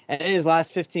break. And in his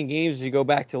last 15 games, if you go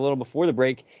back to a little before the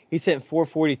break, he's hitting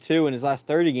 442. In his last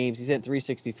 30 games, he's hitting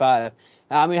 365.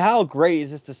 I mean, how great is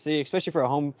this to see, especially for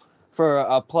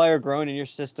a player growing in your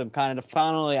system, kind of to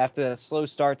finally, after that slow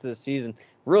start to the season,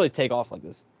 really take off like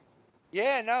this?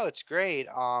 Yeah, no, it's great.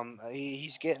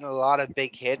 He's getting a lot of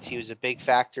big hits. He was a big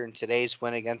factor in today's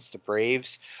win against the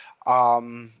Braves.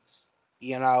 I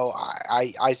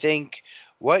think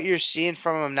what you're seeing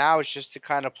from him now is just the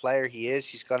kind of player he is.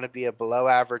 He's going to be a below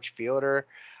average fielder,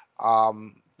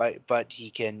 but he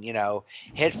can,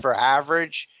 hit for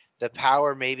average. The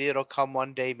power, maybe it'll come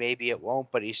one day, maybe it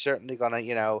won't, but he's certainly going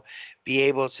to, be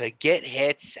able to get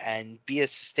hits and be a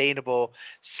sustainable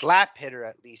slap hitter,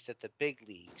 at least at the big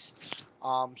leagues.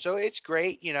 So it's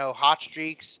great, hot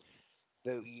streaks.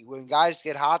 When guys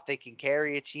get hot, they can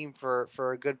carry a team for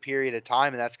a good period of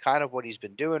time, and that's kind of what he's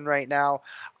been doing right now.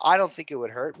 I don't think it would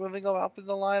hurt moving him up in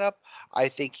the lineup. I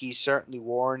think he's certainly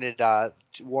warranted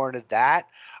that.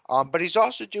 But he's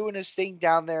also doing his thing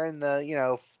down there in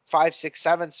the 5, 6,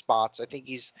 7 spots. I think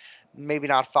he's maybe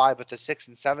not 5, but the 6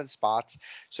 and 7 spots.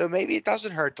 So maybe it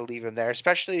doesn't hurt to leave him there,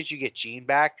 especially as you get Gene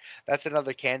back. That's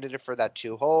another candidate for that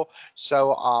 2 hole.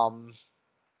 So I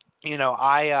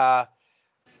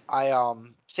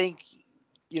think,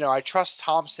 I trust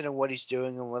Thompson and what he's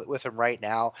doing with him right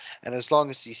now. And as long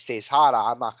as he stays hot,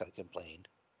 I'm not going to complain.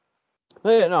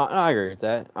 Yeah, no, I agree with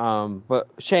that. But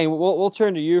Shane, we'll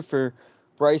turn to you for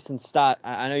Bryson Stott.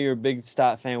 I know you're a big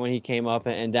Stott fan when he came up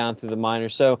and down through the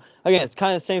minors. So again, it's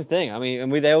kind of the same thing. I mean,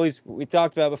 and we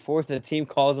talked about before, the team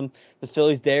calls them the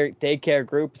Phillies daycare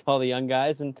group with all the young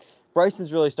guys, and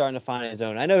Bryson's really starting to find his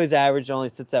own. I know his average only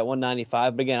sits at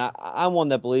 195, but again, I'm one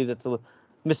that believes it's a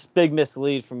big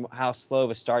mislead from how slow of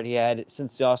a start he had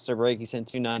since the All-Star break. He's in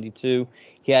 292.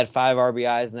 He had 5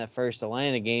 RBIs in that first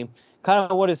Atlanta game.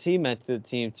 kind of what has he meant to the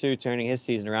team too, turning his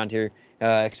season around here,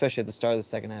 especially at the start of the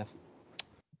second half.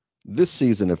 This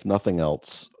season, if nothing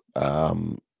else,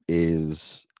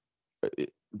 is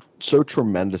so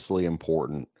tremendously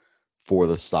important for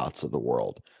the Stotts of the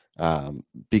world,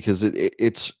 because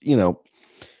it's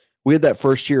we had that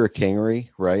first year of Kingery,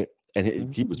 right?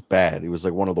 And he was bad. He was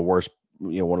like one of the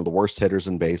worst hitters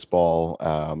in baseball.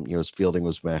 His fielding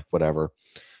was meh, whatever.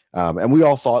 And we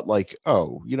all thought like,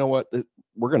 oh, you know what?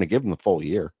 We're going to give him the full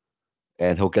year,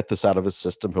 and he'll get this out of his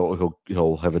system.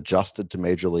 He'll have adjusted to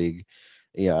major league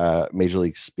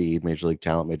speed, major league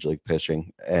talent, major league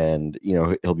pitching, and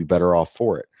he'll be better off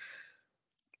for it.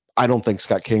 I don't think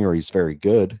Scott Kingery's very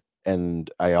good, and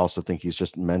I also think he's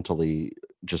just mentally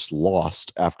just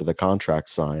lost after the contract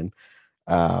sign.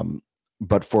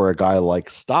 But for a guy like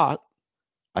Stott,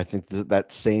 I think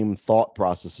that same thought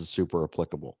process is super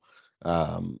applicable.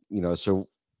 So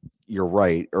you're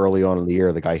right. Early on in the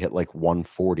year, the guy hit like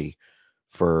 140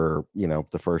 for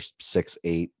the first 6,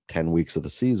 8, 10 weeks of the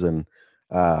season.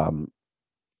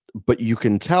 But you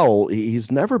can tell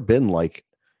he's never been like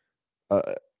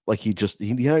he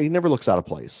never looks out of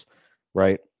place,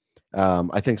 right?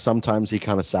 I think sometimes he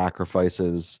kind of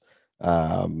sacrifices.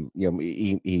 You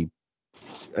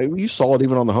saw it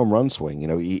even on the home run swing.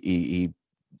 He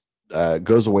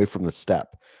goes away from the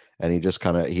step, and he just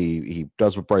kind of he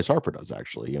does what Bryce Harper does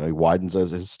actually. He widens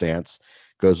his stance,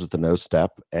 goes with the no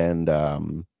step, and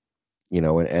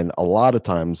and a lot of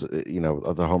times,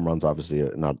 the home run's obviously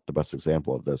not the best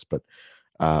example of this, but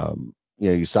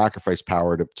you sacrifice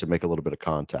power to make a little bit of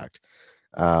contact.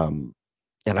 And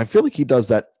I feel like he does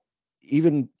that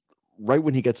even right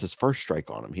when he gets his first strike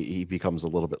on him. He becomes a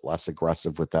little bit less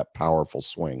aggressive with that powerful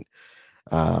swing.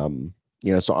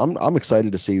 So I'm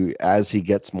excited to see as he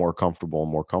gets more comfortable,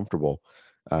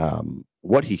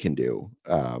 what he can do.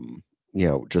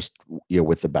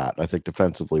 With the bat. I think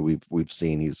defensively we've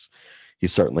seen he's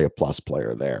certainly a plus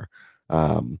player there.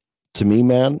 To me,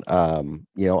 man,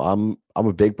 I'm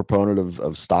a big proponent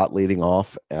of Stott leading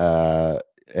off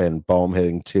and Bohm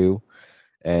hitting 2,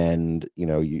 and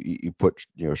you put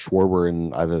Schwarber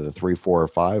in either the 3, 4, or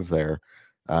 5 there.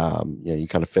 You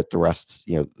kind of fit the rest,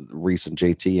 Reese and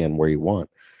JT in where you want.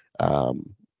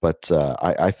 But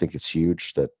I think it's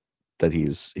huge that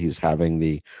he's having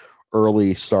the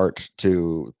early start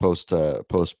to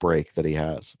post break that he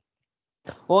has.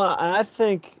 Well, and I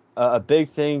think a big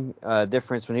thing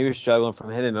difference when he was struggling from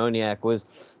him and Moniak was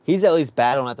he's at least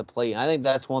battling at the plate. And I think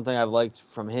that's one thing I've liked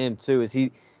from him too is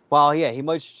he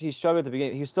struggled at the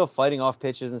beginning. He was still fighting off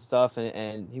pitches and stuff,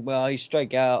 and he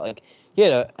strike out. Like he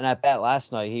had an at bat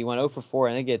last night. He went 0 for 4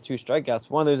 and then get 2 strikeouts.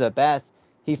 One of those at bats,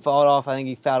 he fouled off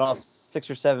 6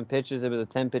 or 7 pitches. It was a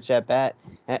 10-pitch at bat,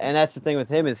 and that's the thing with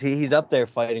him is he's up there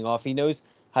fighting off. He knows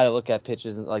how to look at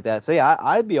pitches and like that. So yeah,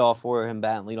 I'd be all for him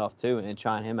batting leadoff too and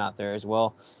trying him out there as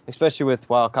well, especially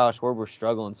while Kyle Schwarber's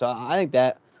struggling. So I think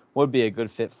that would be a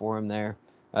good fit for him there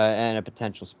and a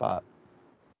potential spot.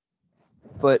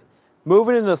 But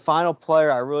moving into the final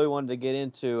player I really wanted to get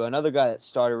into, another guy that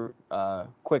started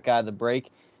quick out of the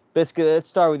break. Biscuit, let's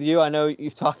start with you. I know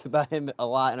you've talked about him a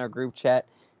lot in our group chat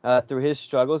through his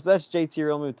struggles, but that's JT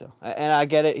Realmuto. And I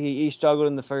get it, he struggled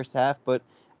in the first half, but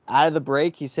out of the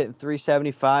break, he's hitting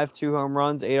 375, 2 home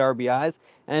runs, 8 RBIs.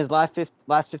 And his last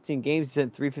 15 games, he's hitting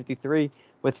 353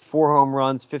 with 4 home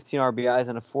runs, 15 RBIs,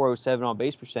 and a 407 on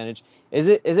base percentage. Is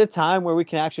it time where we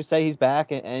can actually say he's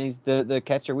back and he's the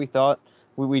catcher we thought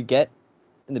we'd get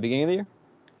in the beginning of the year?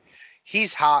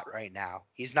 He's hot right now.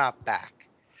 He's not back.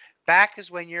 Back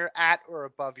is when you're at or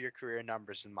above your career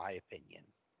numbers, in my opinion.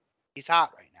 He's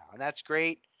hot right now, and that's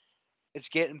great. It's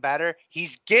getting better.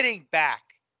 He's getting back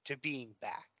to being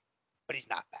back, but he's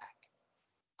not back.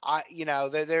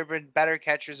 There have been better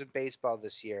catchers in baseball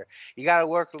this year. You got to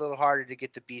work a little harder to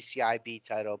get the BCIB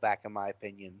title back, in my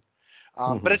opinion.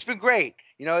 But it's been great.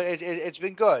 It's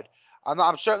been good.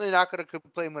 I'm certainly not going to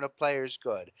complain when a player's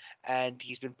good. And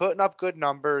he's been putting up good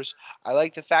numbers. I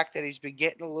like the fact that he's been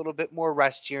getting a little bit more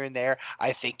rest here and there.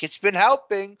 I think it's been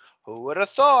helping. Who would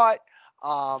have thought?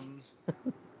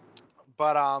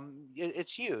 But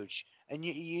it's huge. And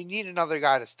you need another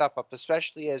guy to step up,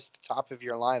 especially as the top of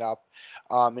your lineup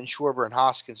and Schwarber and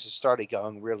Hoskins has started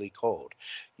going really cold.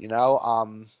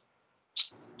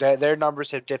 Their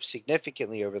numbers have dipped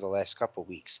significantly over the last couple of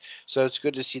weeks. So it's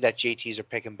good to see that JTs are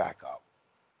picking back up.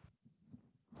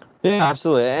 Yeah,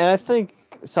 absolutely. And I think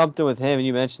something with him, and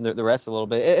you mentioned the rest a little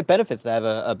bit, it benefits to have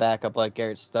a backup like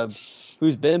Garrett Stubbs,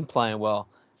 who's been playing well.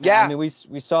 Yeah. I mean, we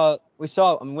saw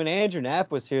when Andrew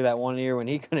Knapp was here that one year when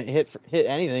he couldn't hit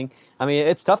anything. I mean,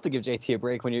 it's tough to give JT a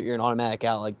break when you're an automatic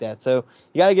out like that. So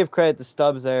you got to give credit to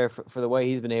Stubbs there for the way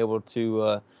he's been able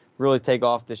to really take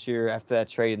off this year after that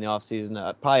trade in the offseason.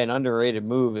 Probably an underrated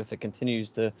move if it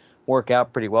continues to work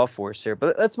out pretty well for us here.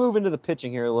 But let's move into the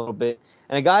pitching here a little bit.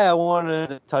 And a guy I wanted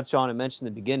to touch on and mention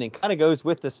in the beginning kind of goes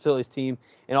with this Phillies team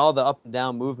and all the up and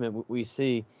down movement we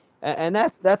see. And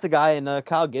that's a guy in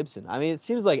Kyle Gibson. I mean, it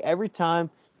seems like every time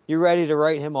you're ready to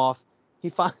write him off, he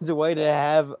finds a way to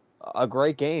have a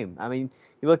great game. I mean,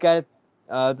 you look at it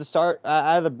to start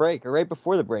out of the break or right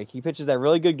before the break. He pitches that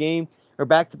really good game or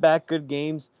back-to-back good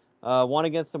games. One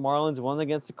against the Marlins, one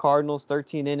against the Cardinals,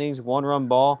 13 innings, 1-run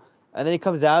ball. And then he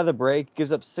comes out of the break,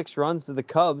 gives up 6 runs to the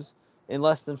Cubs in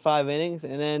less than 5 innings.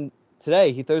 And then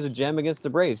today he throws a gem against the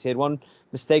Braves. He had one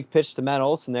mistake pitch to Matt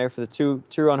Olson there for the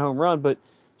two-run home run. But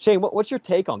Shane, what's your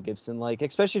take on Gibson? Like,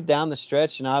 especially down the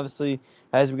stretch, and obviously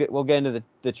as we'll get into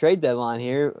the trade deadline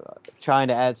here, trying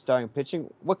to add starting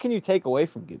pitching. What can you take away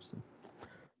from Gibson?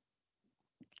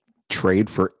 Trade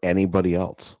for anybody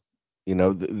else. You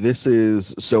know, this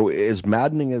is so as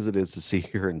maddening as it is to see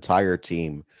your entire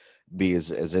team be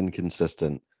as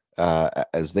inconsistent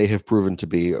as they have proven to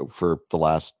be for the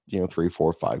last 3,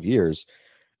 4, 5 years.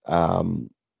 You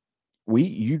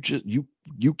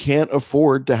can't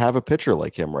afford to have a pitcher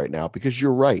like him right now, because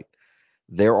you're right.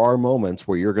 There are moments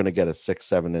where you're going to get a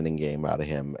 6-7 inning game out of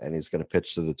him, and he's going to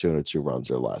pitch to the tune of 2 runs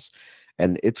or less,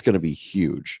 and it's going to be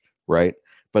huge, right?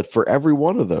 But for every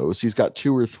one of those, he's got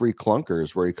 2 or 3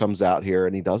 clunkers where he comes out here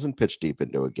and he doesn't pitch deep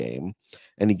into a game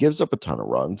and he gives up a ton of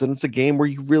runs. And it's a game where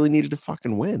you really needed to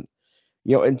fucking win.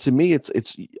 And to me, it's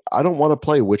I don't want to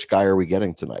play which guy are we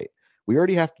getting tonight. We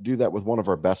already have to do that with one of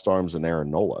our best arms in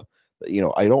Aaron Nola.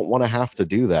 I don't want to have to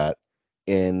do that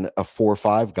in a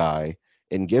 4-5 guy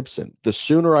in Gibson. The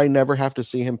sooner I never have to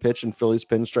see him pitch in Phillies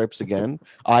pinstripes again,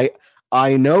 I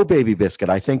know, Baby Biscuit.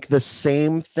 I think the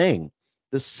same thing.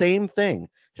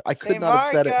 I could not have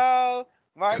said it.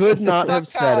 Could not have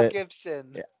said it.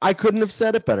 Gibson. I couldn't have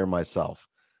said it better myself.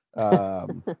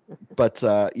 But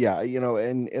yeah,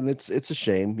 and it's a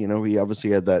shame. He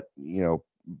obviously had that,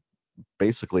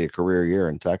 basically a career year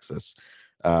in Texas,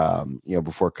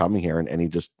 before coming here,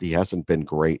 and he hasn't been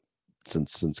great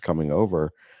since coming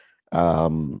over.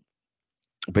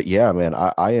 But yeah, man,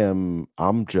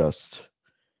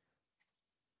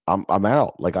 I'm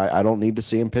out. Like, I don't need to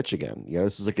see him pitch again.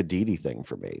 This is like a Didi thing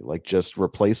for me. Like, just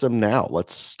replace him now.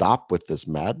 Let's stop with this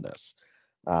madness.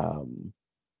 So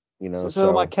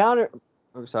my counter.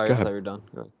 I'm sorry, I thought you were done.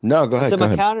 Go ahead. No, go ahead. So go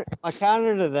my ahead.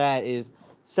 counter to that is,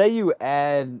 say we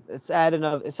add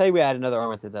another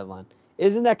arm at the deadline.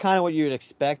 Isn't that kind of what you would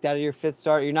expect out of your 5th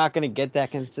starter? You're not going to get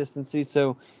that consistency.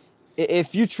 So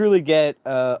if you truly get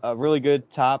a really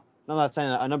good top, I'm not saying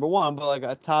a number 1, but like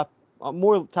a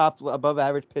more top above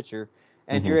average pitcher,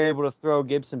 and you're able to throw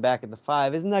Gibson back at the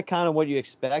 5, isn't that kind of what you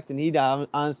expect? And he'd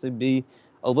honestly be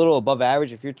a little above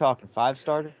average if you're talking 5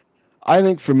 starter. I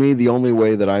think for me, the only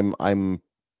way that I'm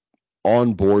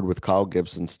on board with Kyle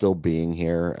Gibson still being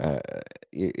here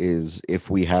is if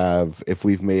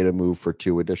we've made a move for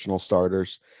 2 additional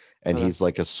starters, and he's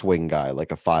like a swing guy,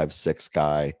 like a 5-6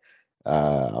 guy,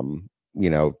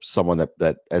 someone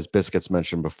that as Biscuits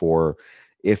mentioned before,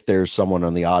 if there's someone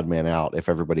on the odd man out, if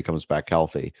everybody comes back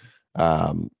healthy,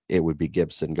 it would be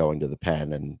Gibson going to the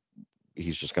pen, and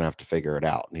he's just going to have to figure it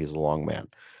out, and he's a long man.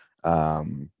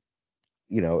 And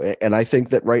I think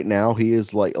that right now he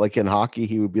is like in hockey,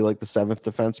 he would be like the 7th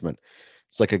defenseman.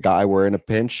 It's like a guy, we're in a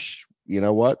pinch, you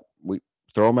know what? We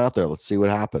throw him out there. Let's see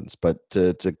what happens. But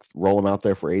to roll him out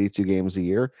there for 82 games a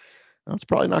year, that's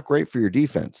probably not great for your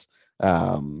defense.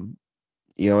 And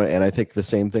I think the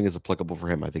same thing is applicable for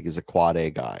him. I think he's a quad A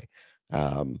guy.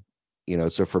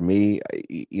 So for me,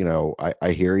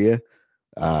 I hear you.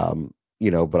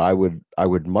 But I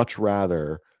would much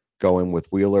rather go in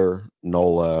with Wheeler,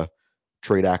 Nola,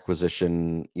 trade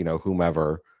acquisition,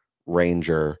 whomever,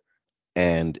 Ranger,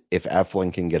 and if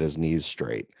Eflin can get his knees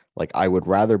straight, like, I would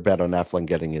rather bet on Eflin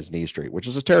getting his knees straight, which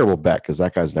is a terrible bet because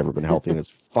that guy's never been healthy in his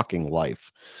fucking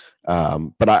life.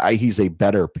 But he's a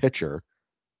better pitcher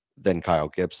than Kyle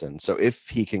Gibson. So if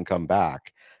he can come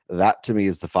back, that to me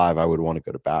is the 5 I would want to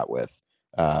go to bat with,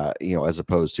 as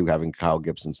opposed to having Kyle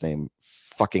Gibson's name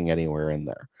fucking anywhere in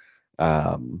there.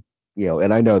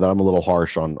 And I know that I'm a little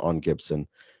harsh on Gibson.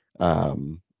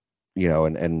 And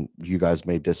you guys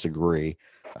may disagree,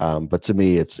 but to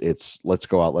me, it's let's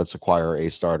go out, let's acquire a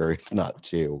starter, if not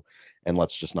 2, and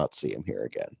let's just not see him here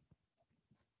again.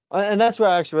 And that's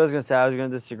what I actually was going to say. I was going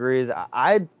to disagree. Is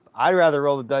I'd rather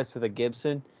roll the dice with a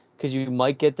Gibson, because you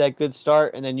might get that good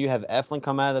start, and then you have Eflin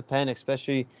come out of the pen,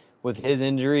 especially with his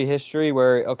injury history,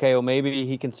 where maybe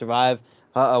he can survive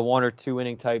a 1 or 2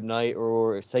 inning type night,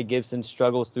 or say Gibson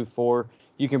struggles through 4.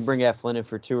 you can bring Eflin in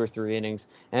for 2 or 3 innings,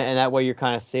 and that way you're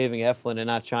kind of saving Eflin and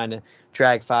not trying to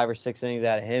drag 5 or 6 innings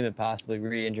out of him and possibly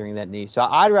re-injuring that knee. So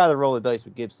I'd rather roll the dice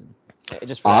with Gibson.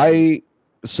 Just for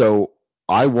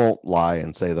I won't lie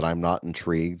and say that I'm not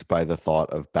intrigued by the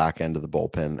thought of back end of the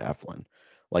bullpen Eflin.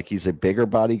 Like, he's a bigger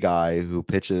body guy who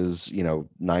pitches,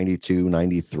 92,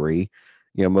 93.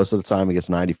 Most of the time he gets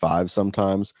 95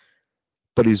 sometimes,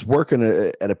 but he's working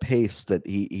at a pace that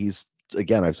he's,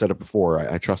 again, I've said it before,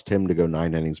 I trust him to go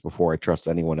 9 innings before I trust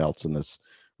anyone else in this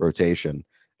rotation.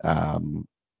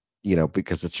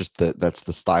 Because it's just that's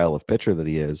the style of pitcher that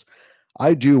he is.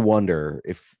 I do wonder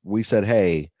if we said,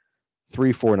 hey,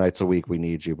 3-4 nights a week we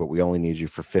need you, but we only need you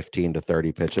for 15 to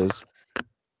 30 pitches.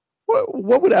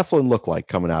 What would Eflin look like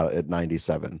coming out at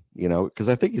 97? Because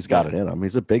I think he's got it in him.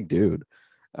 He's a big dude.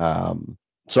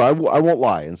 So I won't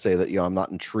lie and say that I'm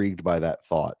not intrigued by that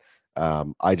thought.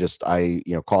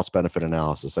 Cost benefit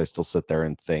analysis, I still sit there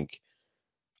and think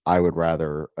I would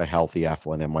rather a healthy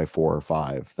Eflin in my 4 or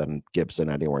 5 than Gibson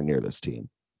anywhere near this team.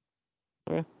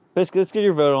 Okay. Basically, let's get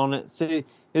your vote on it. See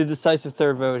the decisive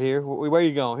third vote here. Where are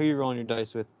you going? Who are you rolling your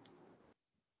dice with?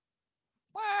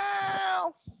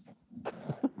 Wow.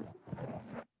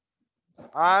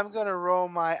 I'm going to roll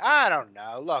I don't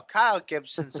know. Look, Kyle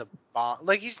Gibson's a bum.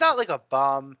 Like, he's not like a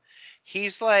bum.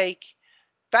 He's like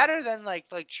better than like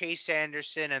Chase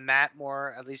Anderson and Matt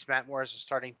Moore. At least Matt Moore is a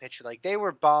starting pitcher. Like, they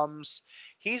were bums.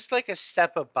 He's like a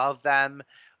step above them.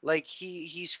 Like,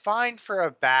 he's fine for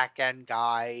a back end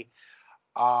guy.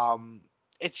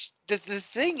 It's the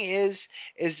thing is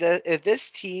that if this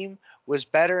team was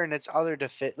better in its other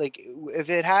if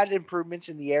it had improvements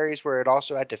in the areas where it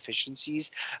also had deficiencies,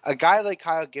 a guy like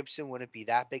Kyle Gibson wouldn't be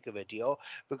that big of a deal,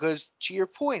 because to your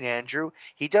point, Andrew,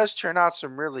 he does turn out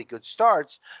some really good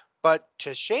starts. But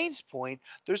to Shane's point,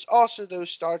 there's also those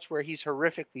starts where he's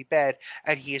horrifically bad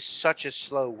and he is such a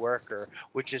slow worker,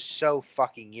 which is so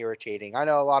fucking irritating. I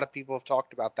know a lot of people have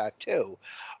talked about that too.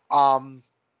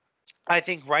 I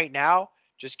think right now,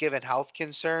 just given health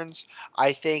concerns,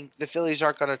 I think the Phillies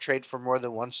aren't going to trade for more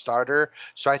than one starter.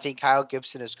 So I think Kyle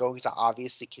Gibson is going to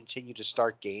obviously continue to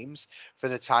start games for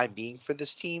the time being for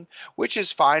this team, which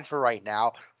is fine for right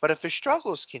now. But if his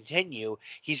struggles continue,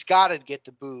 he's got to get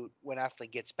the boot when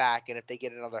Eflin gets back, and if they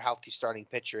get another healthy starting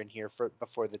pitcher in here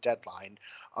before the deadline.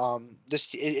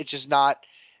 It's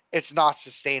not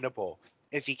sustainable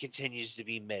if he continues to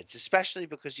be mids, especially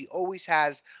because he always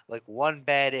has like one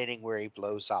bad inning where he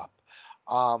blows up.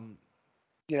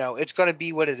 It's going to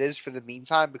be what it is for the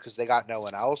meantime because they got no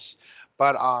one else.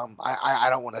 But I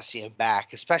don't want to see him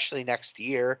back, especially next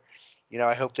year.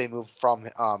 I hope they move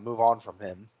on from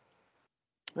him.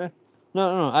 Yeah.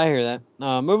 No, I hear that.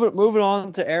 Moving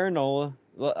on to Aaron Nola.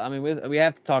 I mean, we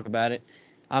have to talk about it.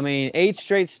 I mean, 8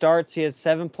 straight starts. He had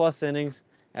 7+ innings.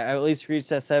 At least reached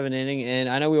that 7th inning. And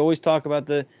I know we always talk about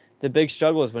the big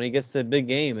struggles when he gets to the big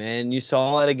game. And you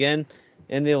saw it again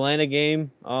in the Atlanta game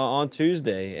on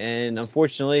Tuesday. And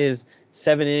unfortunately, his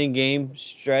 7-inning game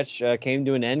stretch came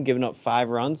to an end, giving up 5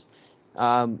 runs.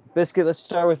 Biscuit, let's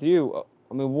start with you.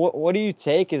 I mean, what do you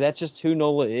take? Is that just who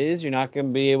Nola is? You're not going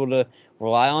to be able to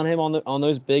rely on him on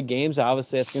those big games.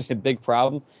 Obviously, that's going to be a big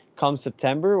problem come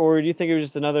September. Or do you think it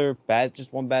was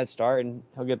just one bad start and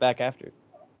he'll get back after?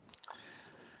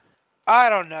 I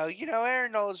don't know.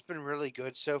 Aaron Nola's been really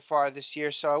good so far this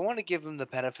year, so I want to give him the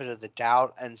benefit of the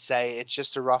doubt and say it's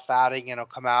just a rough outing and he'll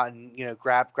come out and,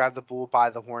 grab the bull by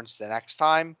the horns the next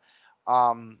time.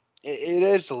 It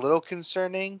is a little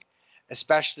concerning,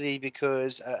 especially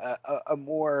because a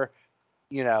more,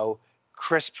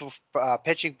 crisp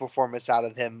pitching performance out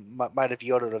of him might have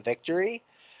yielded a victory.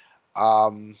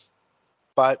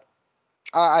 But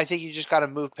I think you just got to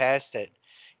move past it.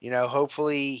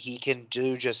 Hopefully he can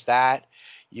do just that.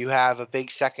 You have a big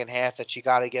second half that you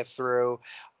got to get through.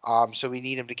 So we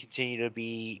need him to continue to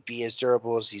be as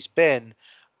durable as he's been.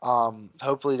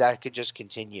 Hopefully that could just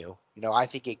continue. I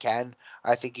think it can.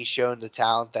 I think he's shown the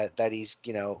talent that he's,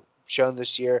 shown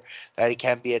this year, that he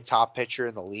can be a top pitcher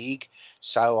in the league.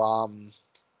 So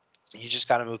you just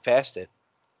got to move past it.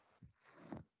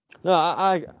 No,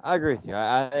 I agree with you.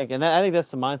 I think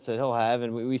that's the mindset he'll have,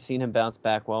 and we've seen him bounce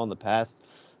back well in the past.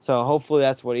 So hopefully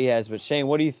that's what he has. But Shane,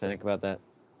 what do you think about that?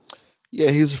 Yeah,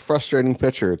 he's a frustrating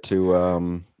pitcher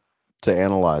to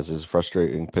analyze. He's a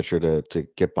frustrating pitcher to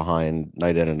get behind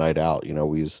night in and night out.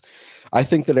 I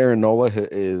think that Aaron Nola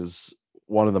is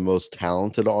one of the most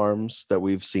talented arms that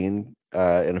we've seen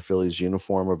in a Phillies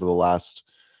uniform over the last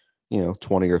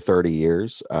 20 or 30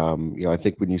 years. I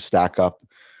think when you stack up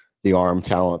the arm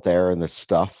talent there and the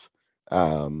stuff,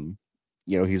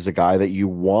 he's a guy that you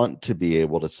want to be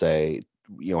able to say,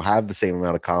 have the same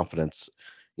amount of confidence,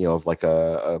 of like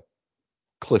a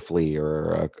Cliff Lee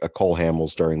or a Cole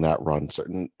Hamels during that run.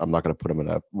 I'm not going to put him in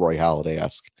a Roy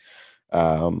Halladay-esque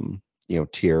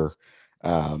tier.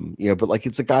 But like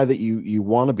it's a guy that you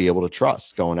want to be able to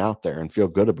trust going out there and feel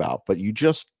good about, but you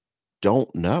just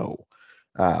don't know.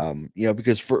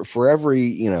 Because for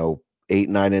every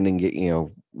 8-9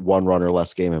 inning, 1 run or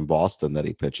less game in Boston that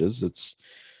he pitches,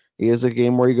 he has a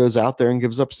game where he goes out there and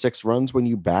gives up 6 runs when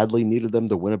you badly needed them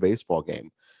to win a baseball game.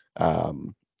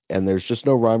 And there's just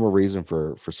no rhyme or reason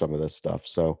for some of this stuff.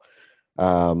 So,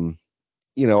 I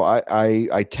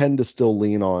tend to still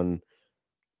lean on,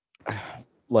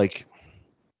 like,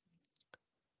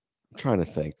 I'm trying to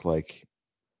think, like,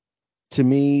 to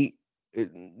me,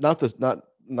 not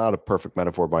a perfect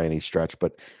metaphor by any stretch,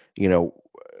 but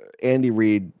Andy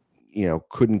Reid,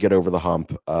 couldn't get over the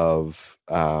hump of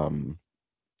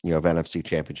NFC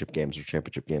championship games or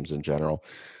championship games in general.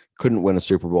 Couldn't win a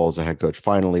Super Bowl as a head coach,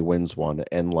 finally wins one.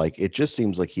 And like, it just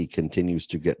seems like he continues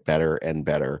to get better and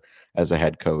better as a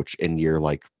head coach in year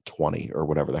like 20 or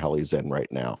whatever the hell he's in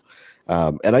right now.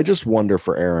 And I just wonder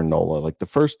for Aaron Nola, like the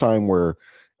first time we're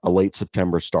a late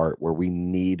September start where we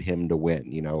need him to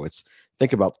win,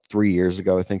 think about 3 years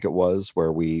ago, I think it was,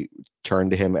 where we turned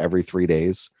to him every 3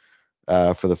 days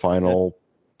for the final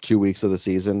 2 weeks of the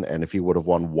season. And if he would have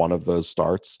won one of those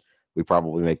starts, we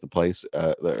probably make the place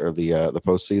the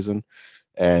postseason,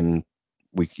 and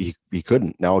he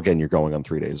couldn't. Now again, you're going on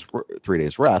 3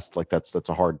 days rest. Like that's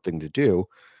a hard thing to do,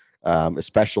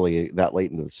 especially that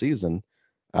late into the season.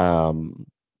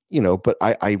 But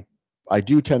I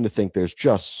do tend to think there's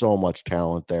just so much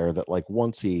talent there that like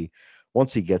once he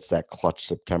gets that clutch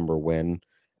September win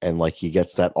and like he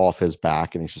gets that off his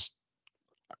back, and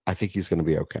I think he's going to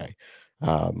be okay.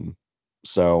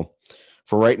 So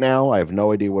for right now, I have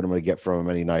no idea what I'm going to get from him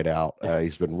any night out.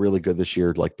 He's been really good this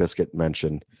year, like Biscuit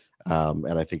mentioned,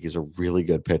 and I think he's a really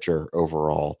good pitcher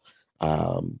overall.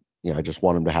 I just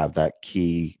want him to have that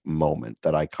key moment,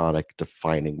 that iconic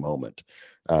defining moment,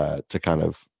 to kind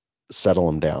of settle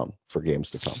him down for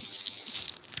games to come.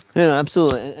 Yeah,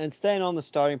 absolutely. And staying on the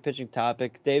starting pitching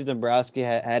topic, Dave Dombrowski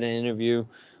had an interview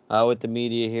with the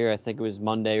media here. I think it was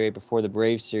Monday, right before the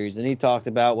Braves series, and he talked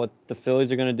about what the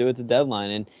Phillies are going to do at the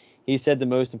deadline. And he said the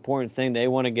most important thing they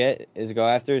want to get is go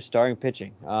after starting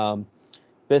pitching.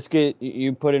 Biscuit,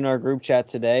 you put in our group chat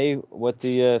today what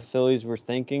the Phillies were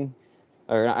thinking,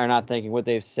 or not thinking, what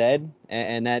they've said,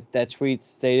 and that tweet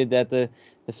stated that the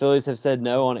Phillies have said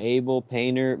no on Abel,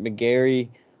 Painter, McGarry,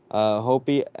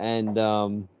 Hopi, and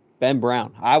Ben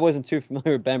Brown. I wasn't too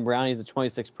familiar with Ben Brown. He's a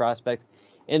 26 prospect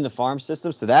in the farm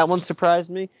system, so that one surprised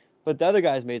me. But the other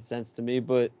guys made sense to me.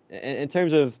 But in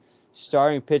terms of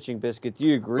starting pitching, Biscuit, do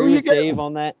you agree with Dave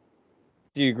on that?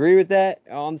 Do you agree with that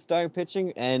on the starting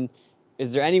pitching? And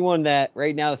is there anyone that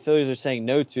right now the Phillies are saying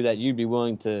no to that you'd be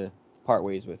willing to part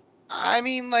ways with? I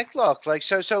mean, look,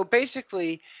 so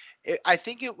basically, I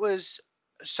think it was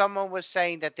someone was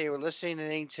saying that they were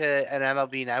listening to an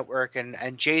MLB network,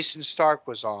 and Jason Stark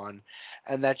was on,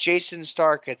 and that Jason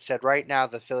Stark had said right now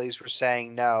the Phillies were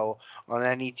saying no on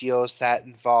any deals that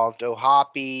involved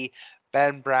O'Hoppe,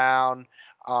 Ben Brown,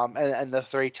 and the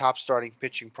 3 top starting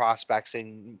pitching prospects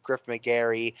in Griff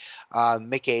McGarry,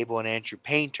 Mick Abel, and Andrew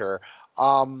Painter.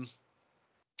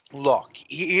 Look,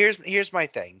 here's my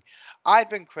thing.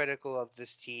 I've been critical of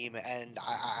this team and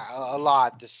a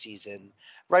lot this season,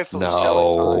 rightfully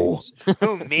so at times.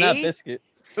 Who, me? Not Biscuit.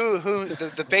 Who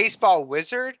the baseball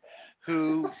wizard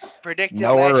who predicted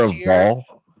knower last of year,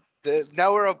 ball. the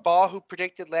knower of ball who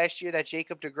predicted last year that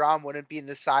Jacob deGrom wouldn't be in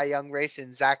the Cy Young race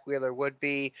and Zach Wheeler would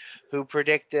be, who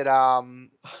predicted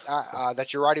that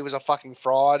Girardi was a fucking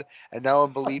fraud and no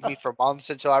one believed me for months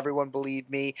until everyone believed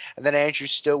me, and then Andrew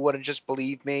still wouldn't just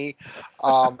believe me.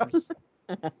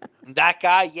 That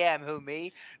guy, yeah, who,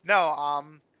 me? No,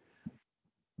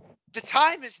 the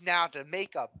time is now to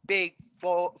make a big,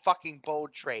 fucking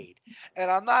bold trade. And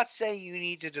I'm not saying you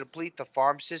need to deplete the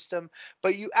farm system,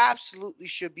 but you absolutely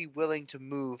should be willing to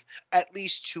move at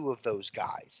least 2 of those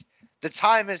guys. The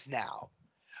time is now.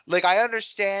 Like, I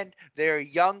understand they're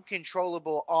young,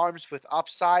 controllable arms with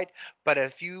upside, but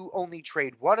if you only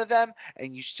trade one of them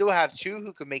and you still have 2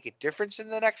 who can make a difference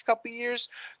in the next couple of years,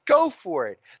 go for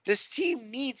it. This team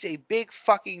needs a big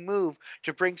fucking move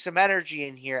to bring some energy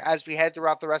in here as we head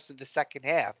throughout the rest of the second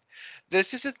half.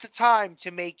 This isn't the time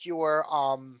to make your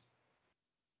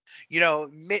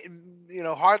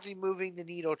hardly moving the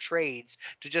needle trades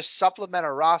to just supplement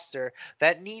a roster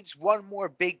that needs one more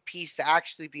big piece to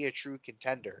actually be a true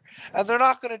contender. And they're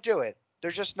not going to do it.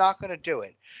 They're just not going to do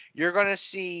it. You're going to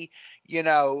see,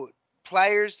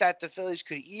 players that the Phillies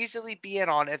could easily be in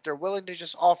on if they're willing to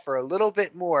just offer a little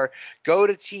bit more, go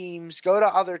to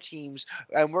other teams,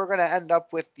 and we're going to end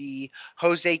up with the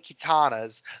Jose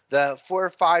Quintanas, the 4 or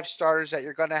 5 starters that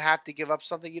you're going to have to give up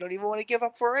something you don't even want to give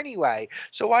up for anyway.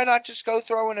 So why not just go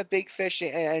throw in a big fish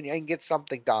and get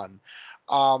something done?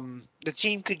 The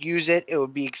team could use it. It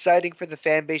would be exciting for the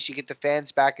fan base. You get the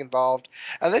fans back involved.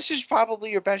 And this is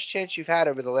probably your best chance you've had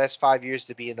over the last 5 years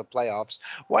to be in the playoffs.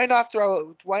 Why not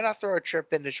throw a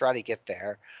trip in to try to get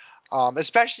there?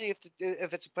 Especially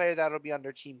if it's a player that'll be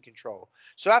under team control.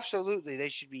 So absolutely, they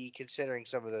should be considering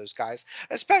some of those guys,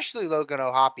 especially Logan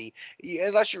O'Hoppe,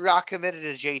 unless you're not committed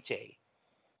to JT.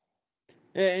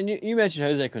 Yeah, and you mentioned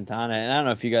Jose Quintana, and I don't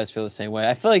know if you guys feel the same way.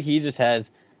 I feel like he just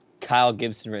has Kyle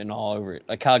Gibson written all over it,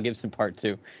 like Kyle Gibson Part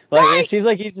 2. Like Right. It seems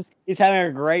like he's having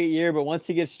a great year, but once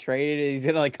he gets traded, he's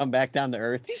gonna like come back down to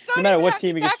earth. No matter what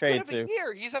team he gets traded to.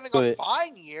 He's having a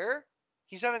fine year.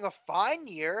 He's having a fine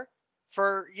year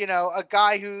for a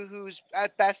guy who's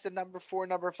at best a number 4,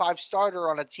 number 5 starter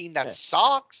on a team that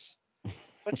sucks,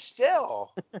 but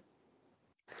still.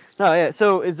 No, yeah.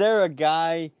 So is there a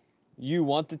guy you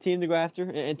want the team to go after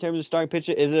in terms of starting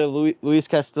pitcher? Is it a Luis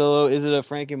Castillo? Is it a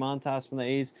Frankie Montas from the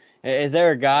A's? Is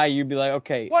there a guy you'd be like,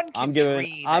 okay, I'm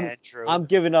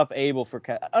giving up Abel for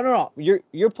I don't know.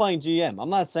 You're playing GM. I'm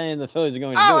not saying the Phillies are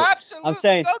going to do it. Absolutely. I'm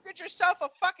saying go get yourself a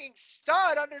fucking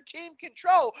stud under team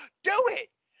control. Do it.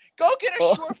 Go get a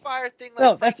surefire thing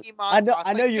like Frankie Montas.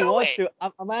 I know you want to.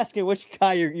 I'm asking which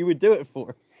guy you would do it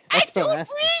for. I'd do it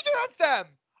for either of them.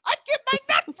 I'd give my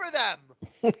nut for them.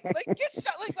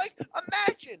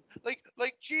 Imagine,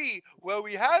 gee, well,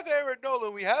 we have Aaron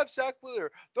Nola, we have Zach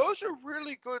Wheeler. Those are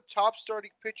really good top starting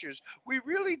pitchers. We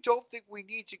really don't think we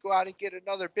need to go out and get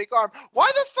another big arm.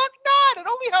 Why the fuck not? It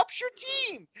only helps your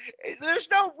team. There's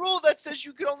no rule that says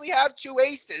you can only have 2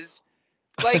 aces.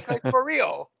 Like for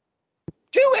real.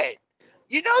 Do it.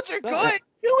 You know they're good.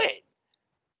 Do it.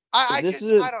 I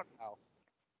don't know.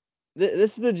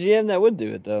 This is the GM that would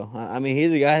do it, though. I mean,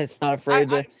 he's a guy that's not afraid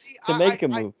to make a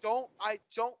move. I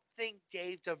don't think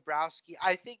Dave Dombrowski.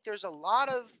 I think there's a lot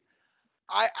of.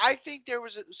 I think there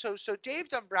was so Dave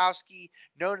Dombrowski,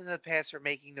 known in the past for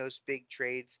making those big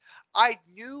trades. I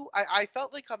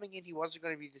felt like coming in he wasn't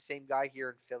going to be the same guy here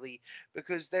in Philly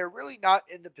because they're really not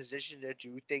in the position to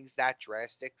do things that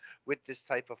drastic with this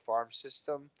type of farm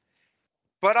system.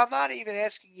 But I'm not even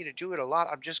asking you to do it a lot.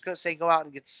 I'm just going to say go out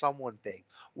and get someone big.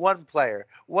 One player,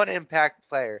 one impact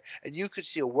player, and you could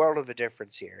see a world of a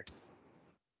difference here.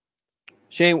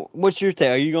 Shane, what's your take?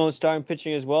 Are you going starting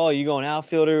pitching as well? Are you going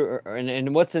outfielder?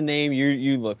 And what's the name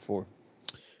you look for?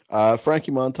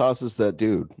 Frankie Montas is that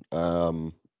dude.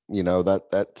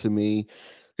 That to me.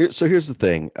 So here's the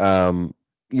thing.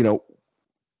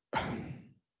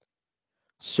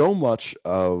 So much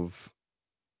of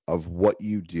what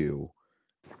you do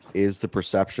is the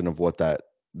perception of what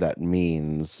that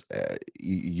means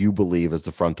you believe as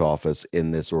the front office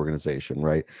in this organization,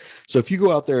 right? So if you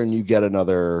go out there and you get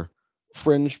another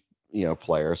fringe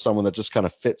player, someone that just kind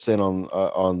of fits in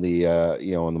on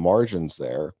the margins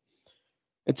there,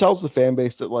 it tells the fan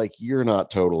base that like you're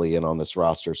not totally in on this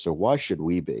roster, so why should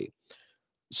we be?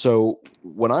 So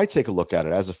when I take a look at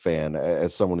it as a fan,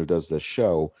 as someone who does this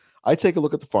show, I take a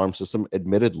look at the farm system.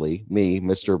 Admittedly, me,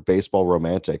 Mr. Baseball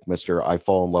Romantic, Mr. I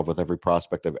fall in love with every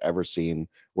prospect I've ever seen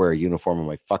wear a uniform in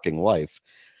my fucking life,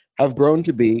 have grown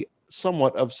to be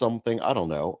somewhat of something, I don't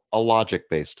know, a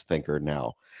logic-based thinker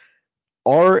now.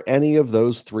 Are any of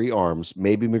those 3 arms,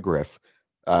 maybe McGriff,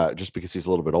 just because he's a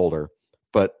little bit older,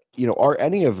 but, are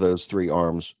any of those 3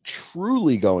 arms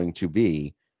truly going to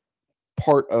be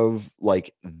part of,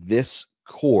 like, this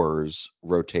core's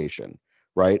rotation,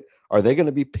 right? Are they going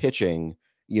to be pitching,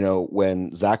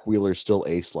 when Zach Wheeler's still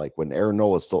ace-like, when Aaron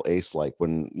Nola's still ace-like,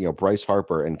 when, Bryce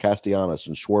Harper and Castellanos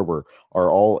and Schwarber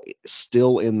are all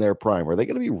still in their prime? Are they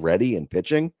going to be ready and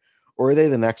pitching, or are they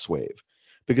the next wave?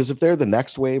 Because if they're the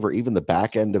next wave or even the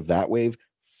back end of that wave,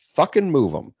 fucking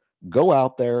move them. Go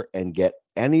out there and get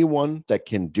anyone that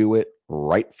can do it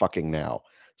right fucking now.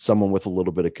 Someone with a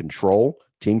little bit of control,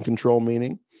 team control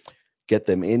meaning, get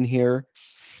them in here.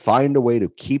 Find a way to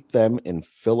keep them in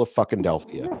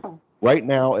Philadelphia. Right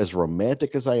now, as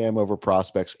romantic as I am over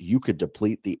prospects, you could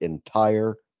deplete the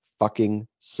entire fucking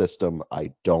system.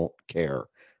 I don't care.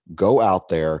 Go out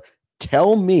there.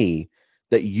 Tell me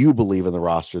that you believe in the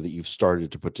roster that you've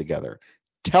started to put together.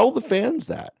 Tell the fans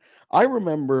that. I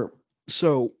remember.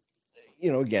 So,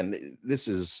 again, this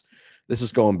is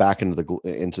going back into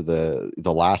the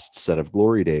last set of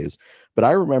glory days. But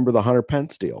I remember the Hunter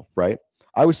Pence deal, right?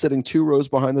 I was sitting 2 rows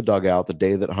behind the dugout the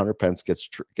day that Hunter Pence gets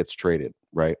traded,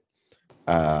 right?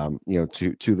 To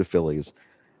the Phillies.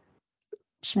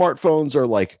 smartphones are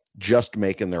like just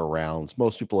making their rounds.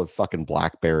 Most people have fucking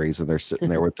Blackberries and they're sitting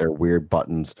there with their weird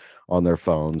buttons on their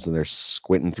phones and they're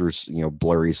squinting through,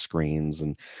 blurry screens,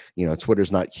 and,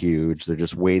 Twitter's not huge. They're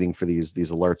just waiting for these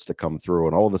alerts to come through.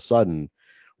 And all of a sudden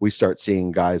we start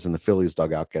seeing guys in the Phillies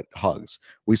dugout get hugs.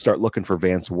 We start looking for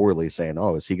Vance Worley saying,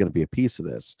 oh, is he going to be a piece of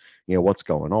this? What's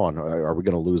going on? Are we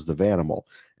going to lose the Vanimal?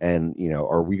 And,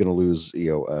 are we going to lose,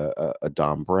 a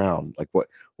Dom Brown? Like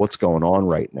what's going on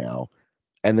right now?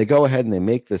 And they go ahead and they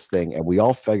make this thing, and we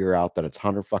all figure out that it's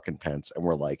Hunter fucking Pence, and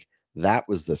we're like, that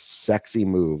was the sexy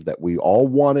move that we all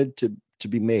wanted to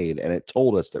be made, and it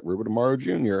told us that Ruben Amaro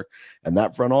Jr. and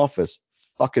that front office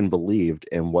fucking believed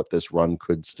in what this run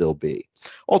could still be.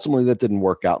 Ultimately, that didn't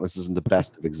work out, and this isn't the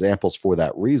best of examples for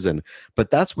that reason, but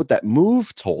that's what that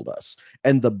move told us.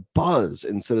 And the buzz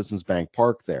in Citizens Bank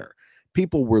Park there,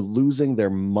 people were losing their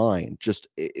mind, just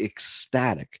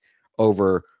ecstatic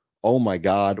over, oh my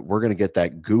God, we're going to get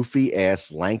that goofy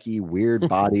ass, lanky, weird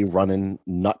body running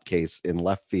nutcase in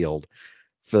left field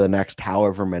for the next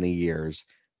however many years.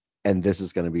 And this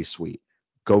is going to be sweet.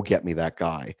 Go get me that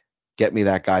guy. Get me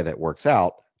that guy that works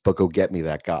out, but go get me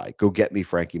that guy. Go get me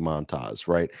Frankie Montas,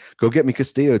 right? Go get me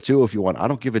Castillo too if you want. I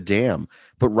don't give a damn.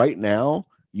 But right now,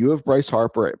 you have Bryce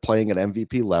Harper playing at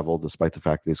MVP level, despite the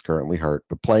fact that he's currently hurt,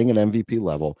 but playing at MVP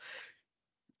level.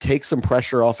 Take some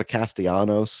pressure off of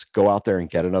Castellanos, go out there and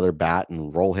get another bat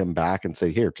and roll him back and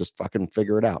say, here, just fucking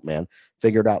figure it out, man.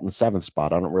 Figure it out in the 7th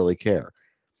spot. I don't really care.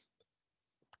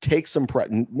 Take some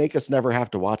make us never have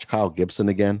to watch Kyle Gibson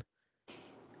again.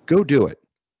 Go do it.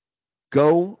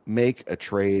 Go make a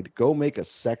trade. Go make a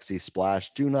sexy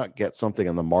splash. Do not get something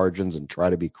on the margins and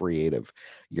try to be creative.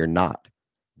 You're not.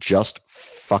 Just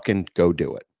fucking go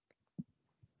do it.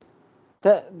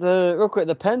 The real quick,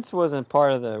 the Pence wasn't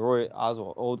part of the Roy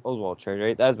Oswald trade,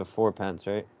 right? That was before Pence,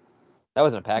 right? That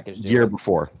wasn't a package deal. Year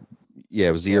before. Yeah,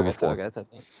 it was the year before. Okay, that's what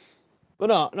I think. But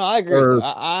no, I agree with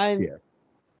you.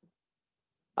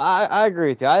 I agree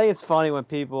with you. I think it's funny when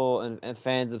people and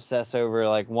fans obsess over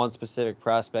like one specific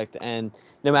prospect, and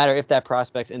no matter if that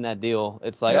prospect's in that deal,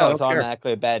 it's like, it's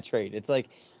automatically a bad trade. It's like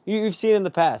you've seen in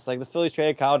the past, like the Phillies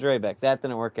traded Kyle Drabek, that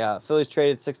didn't work out. Phillies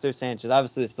traded Sixto Sanchez.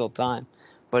 Obviously, there's still time,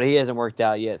 but he hasn't worked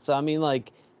out yet. So I mean,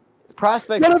 like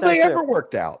prospects. When have they ever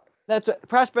worked out? That's what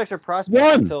prospects are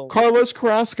prospects. Until Carlos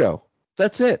Carrasco.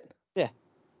 That's it. Yeah.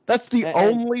 That's the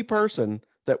only person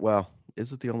that. Well,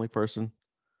 is it the only person?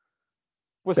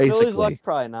 With Phillies luck,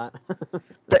 probably not.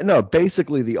 No,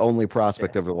 basically the only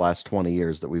prospect over the last 20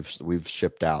 years that we've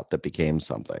shipped out that became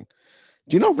something.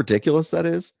 Do you know how ridiculous that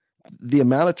is? The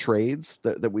amount of trades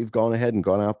that we've gone ahead and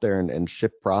gone out there and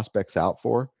shipped prospects out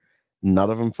for, none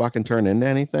of them fucking turn into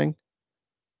anything.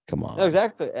 Come on. No,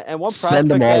 exactly. And one prospect send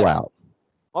them all out.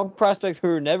 One prospect who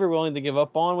we were never willing to give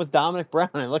up on was Dominic Brown,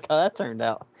 and look how that turned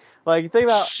out. Like think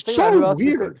about who else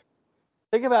weird.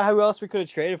 Think about who else we could have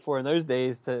traded for in those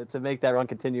days to make that run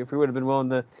continue if we would have been willing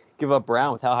to give up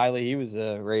Brown with how highly he was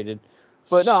rated.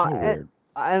 But no,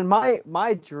 and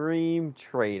my dream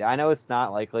trade, I know it's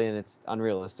not likely and it's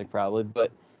unrealistic probably,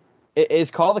 but it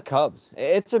is call the Cubs.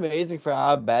 It's amazing for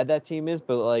how bad that team is,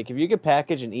 but like if you could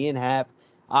package an Ian Happ,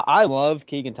 I love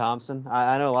Keegan Thompson.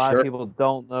 I know a lot of people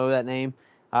don't know that name.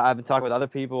 I've been talking with other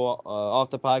people off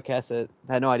the podcast that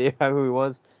had no idea who he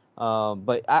was.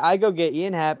 But I go get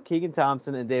Ian Happ, Keegan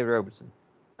Thompson, and David Robertson.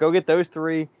 Go get those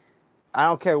three. I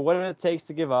don't care what it takes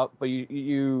to give up, but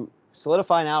you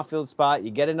solidify an outfield spot,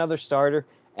 you get another starter,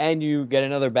 and you get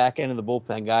another back end of the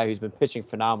bullpen guy who's been pitching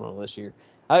phenomenal this year.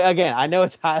 Again, I know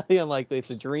it's highly unlikely.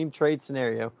 It's a dream trade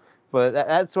scenario, but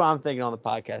that's what I'm thinking on the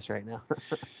podcast right now.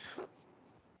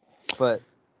 But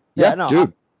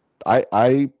dude,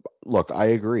 I look, I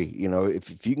agree.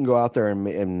 If you can go out there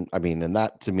and I mean, and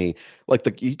that to me,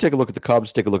 like you take a look at the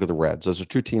Cubs, take a look at the Reds. Those are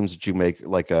two teams that you make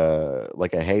like a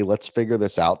hey, let's figure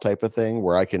this out type of thing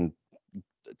where I can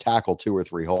tackle 2 or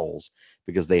 3 holes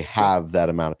because they have that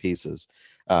amount of pieces.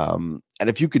 And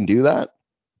if you can do that,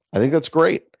 I think that's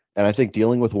great. And I think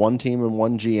dealing with one team and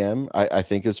one GM, I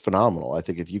think is phenomenal. I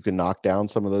think if you can knock down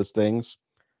some of those things,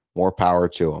 more power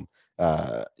to them.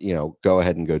 Go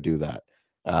ahead and go do that.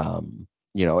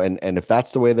 And if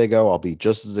that's the way they go, I'll be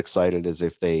just as excited as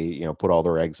if they, put all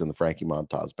their eggs in the Frankie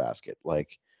Montas basket.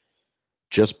 Like,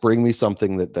 just bring me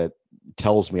something that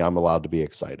tells me I'm allowed to be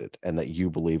excited and that you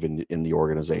believe in the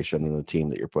organization and the team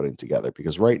that you're putting together.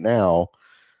 Because right now,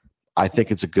 I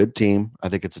think it's a good team. I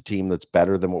think it's a team that's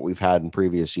better than what we've had in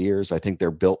previous years. I think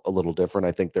they're built a little different.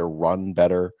 I think they're run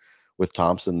better with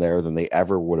Thompson there than they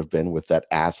ever would have been with that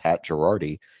asshat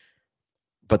Girardi.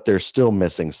 But they're still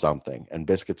missing something, and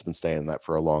Biscuit's been saying that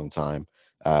for a long time.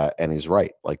 And he's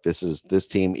right. Like this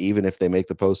team, even if they make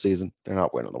the postseason, they're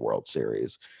not winning the World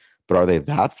Series. But are they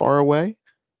that far away?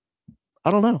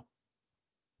 I don't know.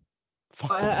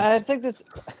 Fuck the I Mets.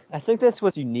 think that's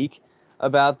what's unique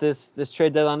about this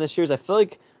trade deadline this year is I feel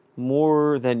like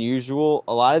more than usual,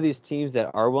 a lot of these teams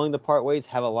that are willing to part ways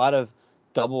have a lot of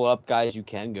double up guys you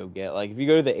can go get. Like if you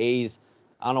go to the A's,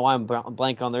 I don't know why I'm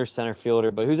blank on their center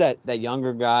fielder, but who's that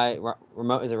younger guy?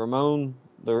 Is it Ramon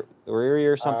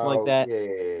Lurie or something like that?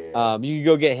 Yeah. You can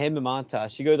go get him and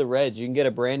Montas. You go to the Reds, you can get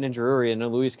a Brandon Drury and a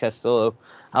Luis Castillo.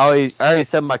 I already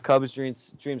said my Cubs dream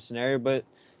scenario, but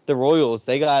the Royals,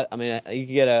 they got, I mean, you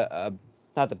could get a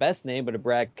not the best name, but a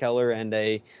Brad Keller and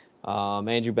a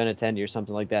Andrew Benintendi or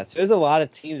something like that. So there's a lot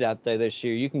of teams out there this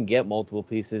year. You can get multiple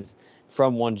pieces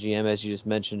from one GM, as you just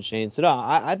mentioned, Shane. So no,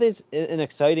 I think it's an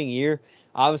exciting year.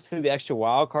 Obviously, the extra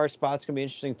wild card spot's gonna be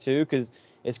interesting too, because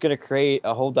it's gonna create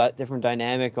a whole different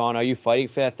dynamic on are you fighting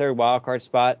for that third wild card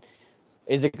spot?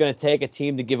 Is it going to take a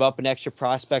team to give up an extra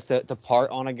prospect to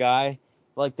part on a guy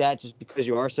like that just because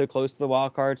you are so close to the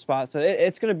wild card spot? So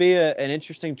it's going to be an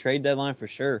interesting trade deadline for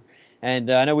sure. And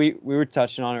I know we were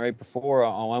touching on it right before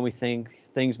on when we think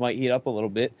things might heat up a little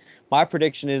bit. My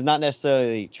prediction is not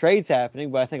necessarily trades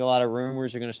happening, but I think a lot of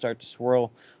rumors are going to start to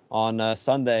swirl on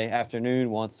Sunday afternoon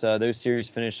once those series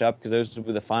finish up, because those will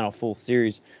be the final full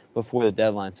series before the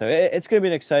deadline. So it's going to be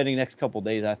an exciting next couple of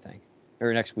days, I think,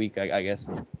 or next week, I guess.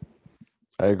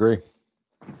 I agree.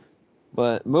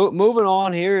 But moving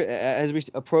on here, as we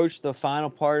approach the final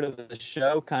part of the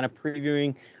show, kind of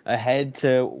previewing ahead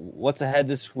to what's ahead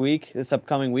this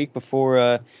upcoming week,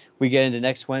 before we get into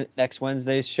next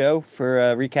Wednesday's show for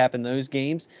recapping those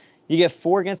games. You get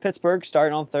 4 against Pittsburgh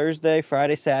starting on Thursday,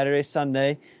 Friday, Saturday,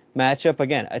 Sunday matchup.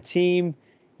 Again, a team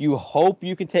you hope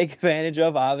you can take advantage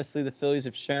of. Obviously, the Phillies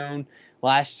have shown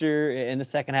last year in the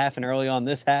second half and early on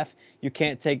this half, you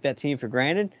can't take that team for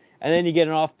granted. And then you get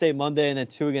an off day Monday and then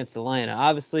 2 against Atlanta.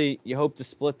 Obviously, you hope to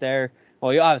split there.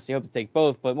 Well, you obviously hope to take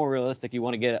both, but more realistic, you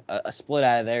want to get a split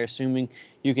out of there, assuming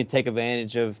you can take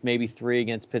advantage of maybe 3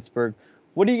 against Pittsburgh.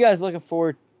 What are you guys looking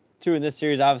forward to in this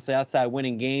series? Obviously, outside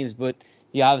winning games, but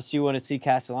you obviously want to see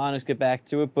Castellanos get back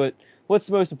to it. But what's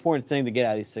the most important thing to get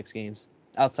out of these 6 games?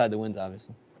 Outside the wins,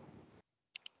 obviously.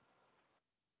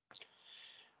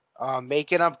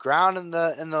 Making up ground in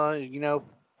the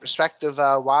respective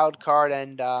wild card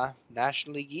and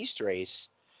National League East race.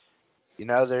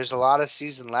 There's a lot of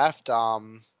season left.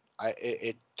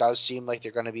 It does seem like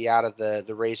they're going to be out of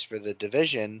the race for the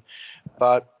division,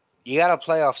 but you got a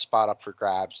playoff spot up for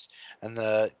grabs. And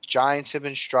the Giants have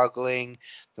been struggling.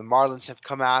 The Marlins have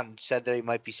come out and said they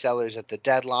might be sellers at the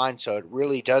deadline, so it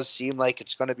really does seem like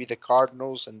it's going to be the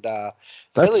Cardinals and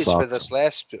Phillies for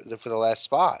the last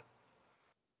spot.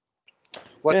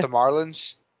 The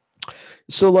Marlins?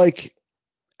 So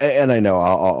and I know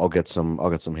I'll get some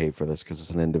hate for this because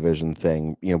it's an in-division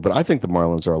thing, but I think the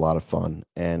Marlins are a lot of fun,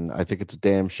 and I think it's a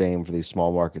damn shame for these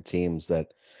small market teams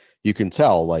that you can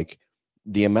tell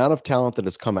the amount of talent that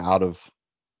has come out of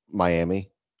Miami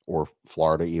or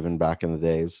Florida even back in the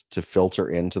days to filter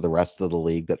into the rest of the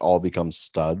league that all become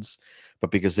studs,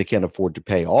 but because they can't afford to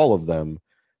pay all of them,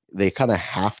 they kind of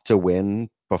have to win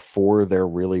before they're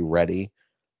really ready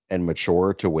and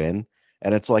mature to win.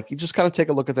 And it's you just kind of take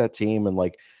a look at that team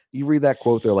and you read that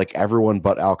quote, they're everyone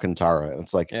but Alcantara. And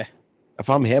it's if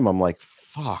I'm him, I'm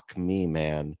fuck me,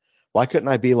 man. Why couldn't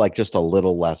I be just a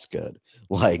little less good?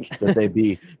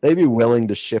 That they'd be willing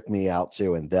to ship me out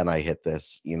to, and then I hit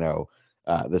this,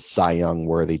 this Cy Young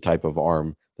worthy type of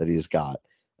arm that he's got.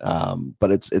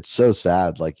 But it's so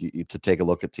sad, to take a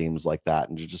look at teams like that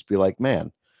and to just be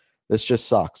man, this just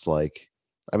sucks.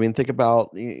 Think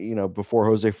about, before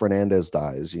Jose Fernandez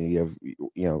dies, you have,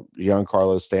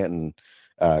 Giancarlo Stanton,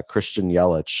 Christian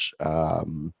Yelich,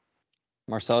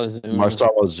 Marcell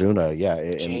Ozuna, yeah,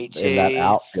 in that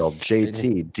outfield,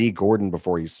 JT, D Gordon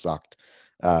before he sucked,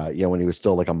 when he was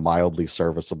still a mildly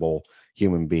serviceable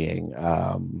human being.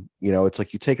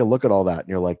 It's you take a look at all that and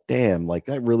you're damn,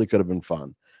 that really could have been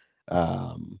fun.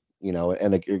 And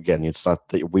again, it's not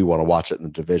that we want to watch it in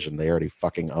the division. They already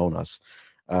fucking own us.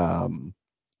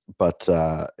 But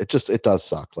it does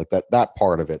suck. That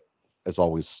part of it has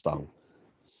always stung.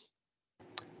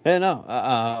 Yeah, no,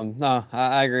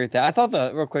 I agree with that. I thought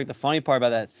the funny part about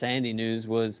that Sandy news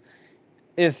was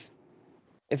if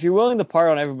you're willing to part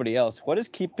on everybody else, what is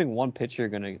keeping one pitcher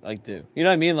gonna do? You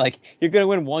know what I mean? You're gonna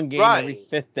win one game every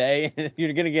 5th day, and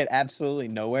you're gonna get absolutely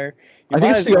nowhere. I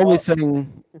think it's the only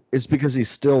thing is because he's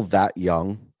still that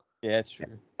young. Yeah, that's true.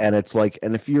 And it's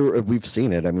and if we've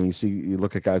seen it. I mean, you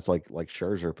look at guys like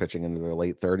Scherzer pitching into their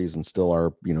late 30s and still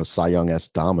are, Cy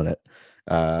Young-esque dominant,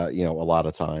 a lot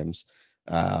of times.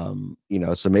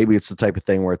 So maybe it's the type of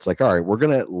thing where it's like, all right, we're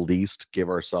going to at least give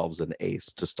ourselves an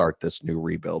ace to start this new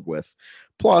rebuild with.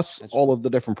 Plus all of the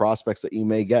different prospects that you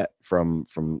may get from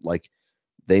like,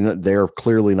 they're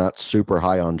clearly not super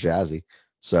high on Jazzy.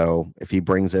 So if he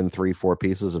brings in 3-4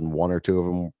 pieces and 1 or 2 of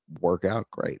them work out,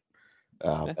 great.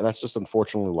 And that's just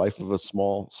unfortunately life of a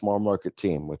small market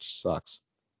team, which sucks.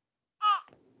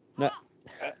 No.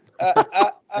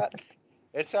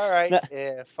 It's all right.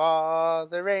 If all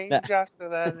the rain drops, so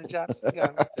that it drops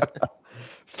again.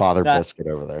 Father Biscuit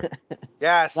over there.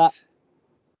 Yes.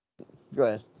 Go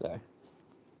ahead. Sorry.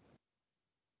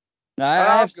 No,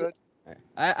 I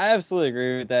absolutely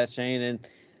agree with that, Shane.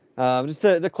 And just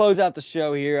to close out the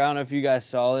show here, I don't know if you guys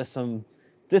saw this, some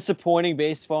disappointing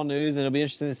baseball news, and it'll be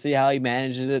interesting to see how he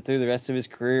manages it through the rest of his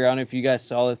career. I don't know if you guys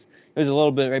saw this. It was a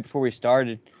little bit right before we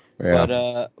started. Yeah.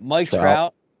 But Mike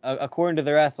Trout, according to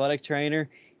their athletic trainer,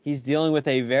 he's dealing with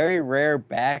a very rare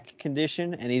back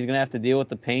condition, and he's going to have to deal with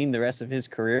the pain the rest of his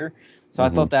career. So I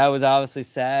thought that was obviously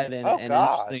sad and an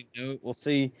interesting note. We'll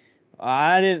see.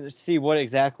 I didn't see what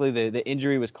exactly the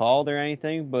injury was called or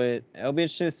anything, but it'll be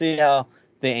interesting to see how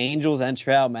the Angels and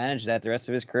Trout manage that the rest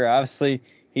of his career. Obviously,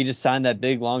 he just signed that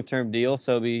big long-term deal,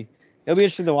 so it'll be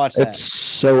interesting to watch that. It's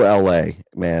so LA,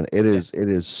 man. It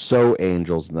is so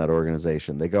Angels in that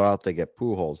organization. They go out, they get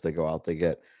Pujols. They go out, they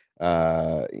get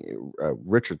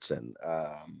Richardson.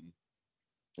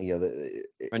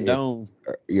 Rendon.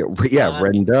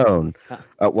 Rendon.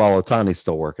 Well, Otani's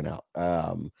still working out.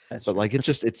 But true. Like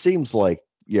it seems like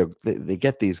they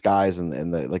get these guys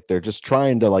and they're just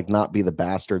trying to like not be the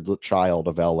bastard child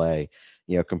of LA,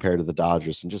 compared to the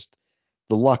Dodgers, and just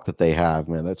the luck that they have,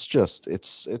 man. That's just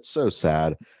it's so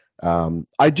sad.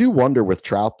 I do wonder with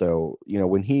Trout though,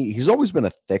 when he's always been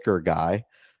a thicker guy,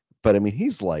 but I mean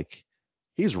he's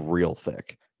real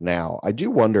thick now. I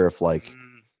do wonder if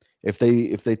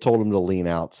they told him to lean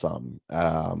out some,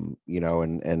 and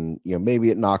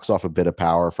maybe it knocks off a bit of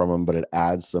power from him, but it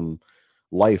adds some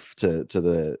life to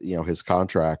the his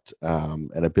contract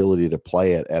and ability to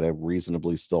play it at a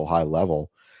reasonably still high level.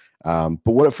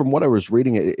 But from what I was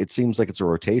reading, it seems like it's a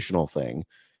rotational thing,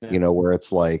 where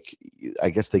it's like,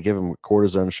 I guess they give him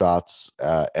cortisone shots,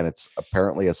 and it's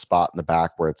apparently a spot in the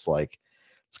back where it's like,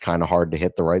 it's kind of hard to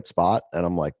hit the right spot. And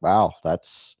I'm like, wow,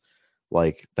 that's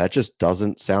like, that just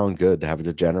doesn't sound good to have a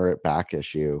degenerate back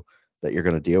issue that you're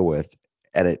going to deal with.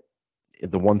 And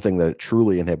the one thing that it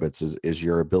truly inhibits is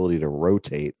your ability to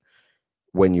rotate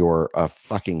when you're a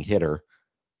fucking hitter.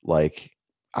 Like,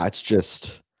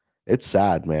 it's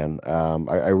sad, man.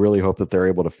 I really hope that they're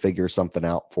able to figure something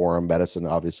out for him. Medicine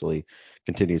obviously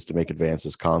continues to make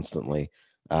advances constantly.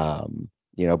 But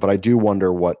I do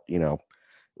wonder what,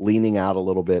 leaning out a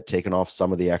little bit, taking off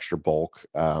some of the extra bulk,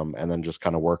 and then just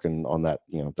kind of working on that,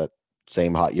 that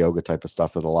same hot yoga type of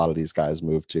stuff that a lot of these guys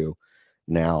move to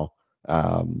now,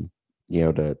 to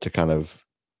kind of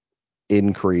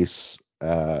increase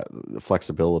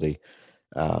flexibility.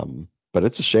 But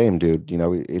it's a shame, dude.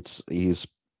 He's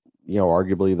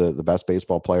arguably the best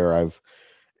baseball player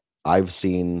I've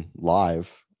seen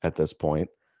live at this point,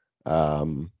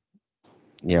 in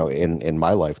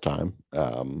my lifetime.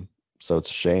 So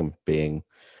it's a shame being,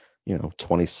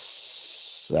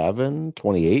 27,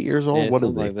 28 years old. Yeah, what is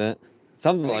something like that?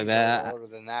 Something like that. Older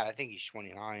than that. I think he's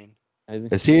 29.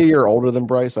 Is he a year older than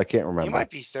Bryce? I can't remember. He might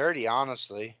be 30,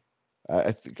 honestly.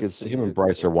 I think because him and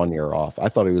Bryce are 1 year off. I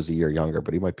thought he was a year younger,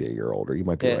 but he might be a year older. You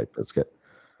might be right, Biscuit.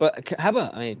 But how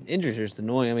about, injuries are just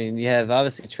annoying. I mean, you have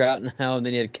obviously Trout now, and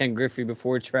then you had Ken Griffey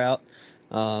before Trout.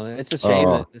 It's a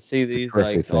shame to see these,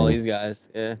 all these guys.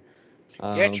 Yeah.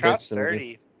 Trout's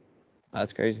 30.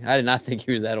 That's crazy. I did not think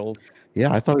he was that old.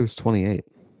 Yeah, I thought he was 28,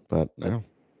 but no.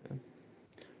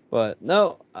 But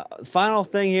no, final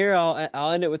thing here.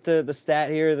 I'll end it with the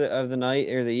stat here of the night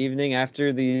or the evening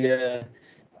after the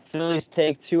Phillies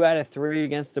take 2 out of 3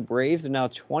 against the Braves. They're now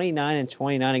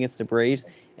 29-29 against the Braves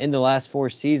in the last 4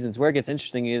 seasons. Where it gets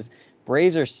interesting is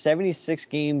Braves are 76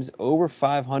 games over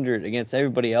 500 against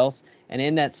everybody else, and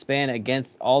in that span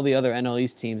against all the other NL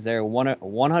East teams, they're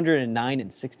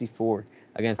 109-64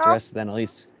 against the rest of the NL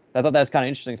East. I thought that was kind of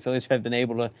interesting. Phillies have been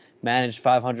able to manage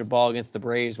 500 ball against the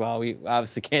Braves while we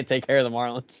obviously can't take care of the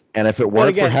Marlins. And if it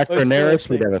weren't for Hector Neris,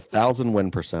 we'd have 1,000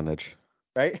 win percentage.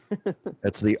 Right?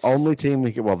 It's the only team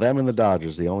them and the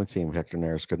Dodgers, the only team Hector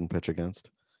Neris couldn't pitch against.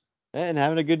 And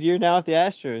having a good year now with the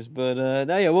Astros. But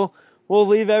we'll we'll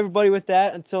leave everybody with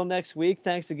that until next week.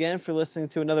 Thanks again for listening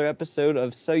to another episode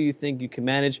of So You Think You Can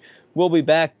Manage. We'll be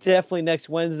back definitely next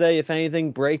Wednesday. If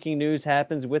anything breaking news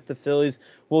happens with the Phillies,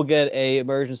 we'll get a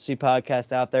emergency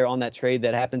podcast out there on that trade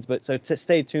that happens. But so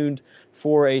stay tuned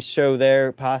for a show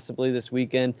there, possibly this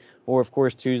weekend, or of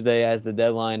course Tuesday as the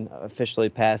deadline officially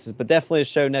passes. But definitely a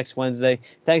show next Wednesday.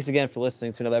 Thanks again for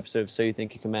listening to another episode of So You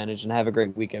Think You Can Manage, and have a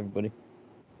great week, everybody.